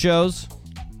 Speaking of good shows,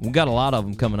 we got a lot of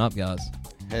them coming up, guys.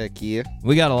 Heck yeah.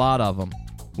 We got a lot of them.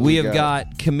 We have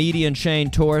got comedian Shane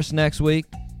Torres next week.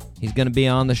 He's going to be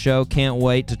on the show. Can't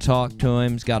wait to talk to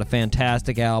him. He's got a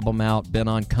fantastic album out. Been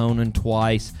on Conan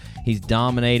twice. He's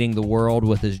dominating the world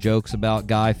with his jokes about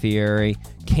Guy Fieri.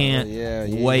 Can't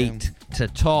wait to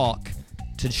talk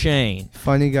to Shane.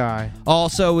 Funny guy.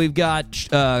 Also, we've got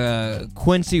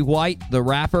Quincy White, the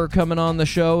rapper, coming on the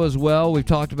show as well. We've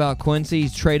talked about Quincy.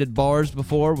 He's traded bars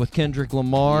before with Kendrick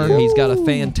Lamar. Yep. He's got a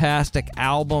fantastic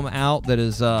album out that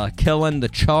is killing the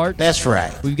charts. That's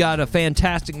right. We've got a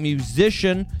fantastic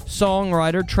musician,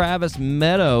 songwriter, Travis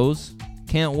Meadows.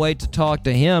 Can't wait to talk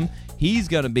to him. He's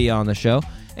going to be on the show.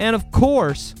 And, of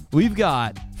course, we've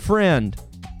got friend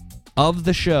of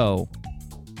the show,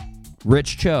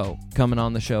 Rich Cho, coming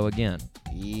on the show again.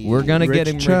 Yeah. We're going to get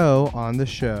him. Rich Cho on the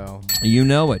show. You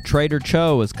know it. Trader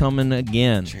Cho is coming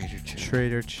again.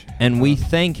 Trader Cho. And we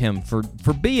thank him for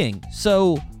being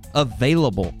so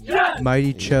available.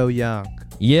 Mighty Cho Young.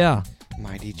 Yeah.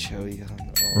 Mighty Cho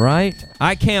Young. Oh. Right?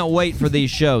 I can't wait for these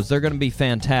shows. They're going to be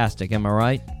fantastic. Am I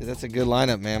right? That's a good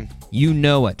lineup, man. You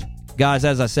know it. Guys,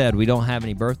 as I said, we don't have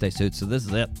any birthday suits, so this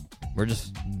is it. We're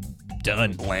just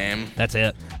done. Blam. That's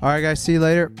it. All right, guys. See you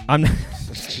later.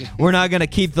 We're not going to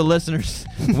keep the listeners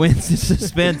in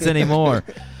suspense anymore.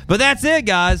 But that's it,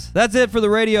 guys. That's it for the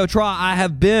radio try. I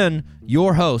have been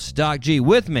your host, Doc G.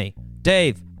 With me,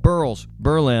 Dave Burles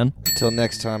Berlin. Until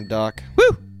next time, Doc.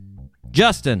 Woo!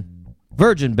 Justin,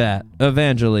 Virgin Bat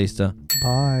Evangelista.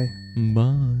 Bye.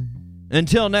 Bye.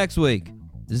 Until next week,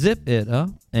 zip it up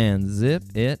and zip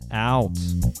it out.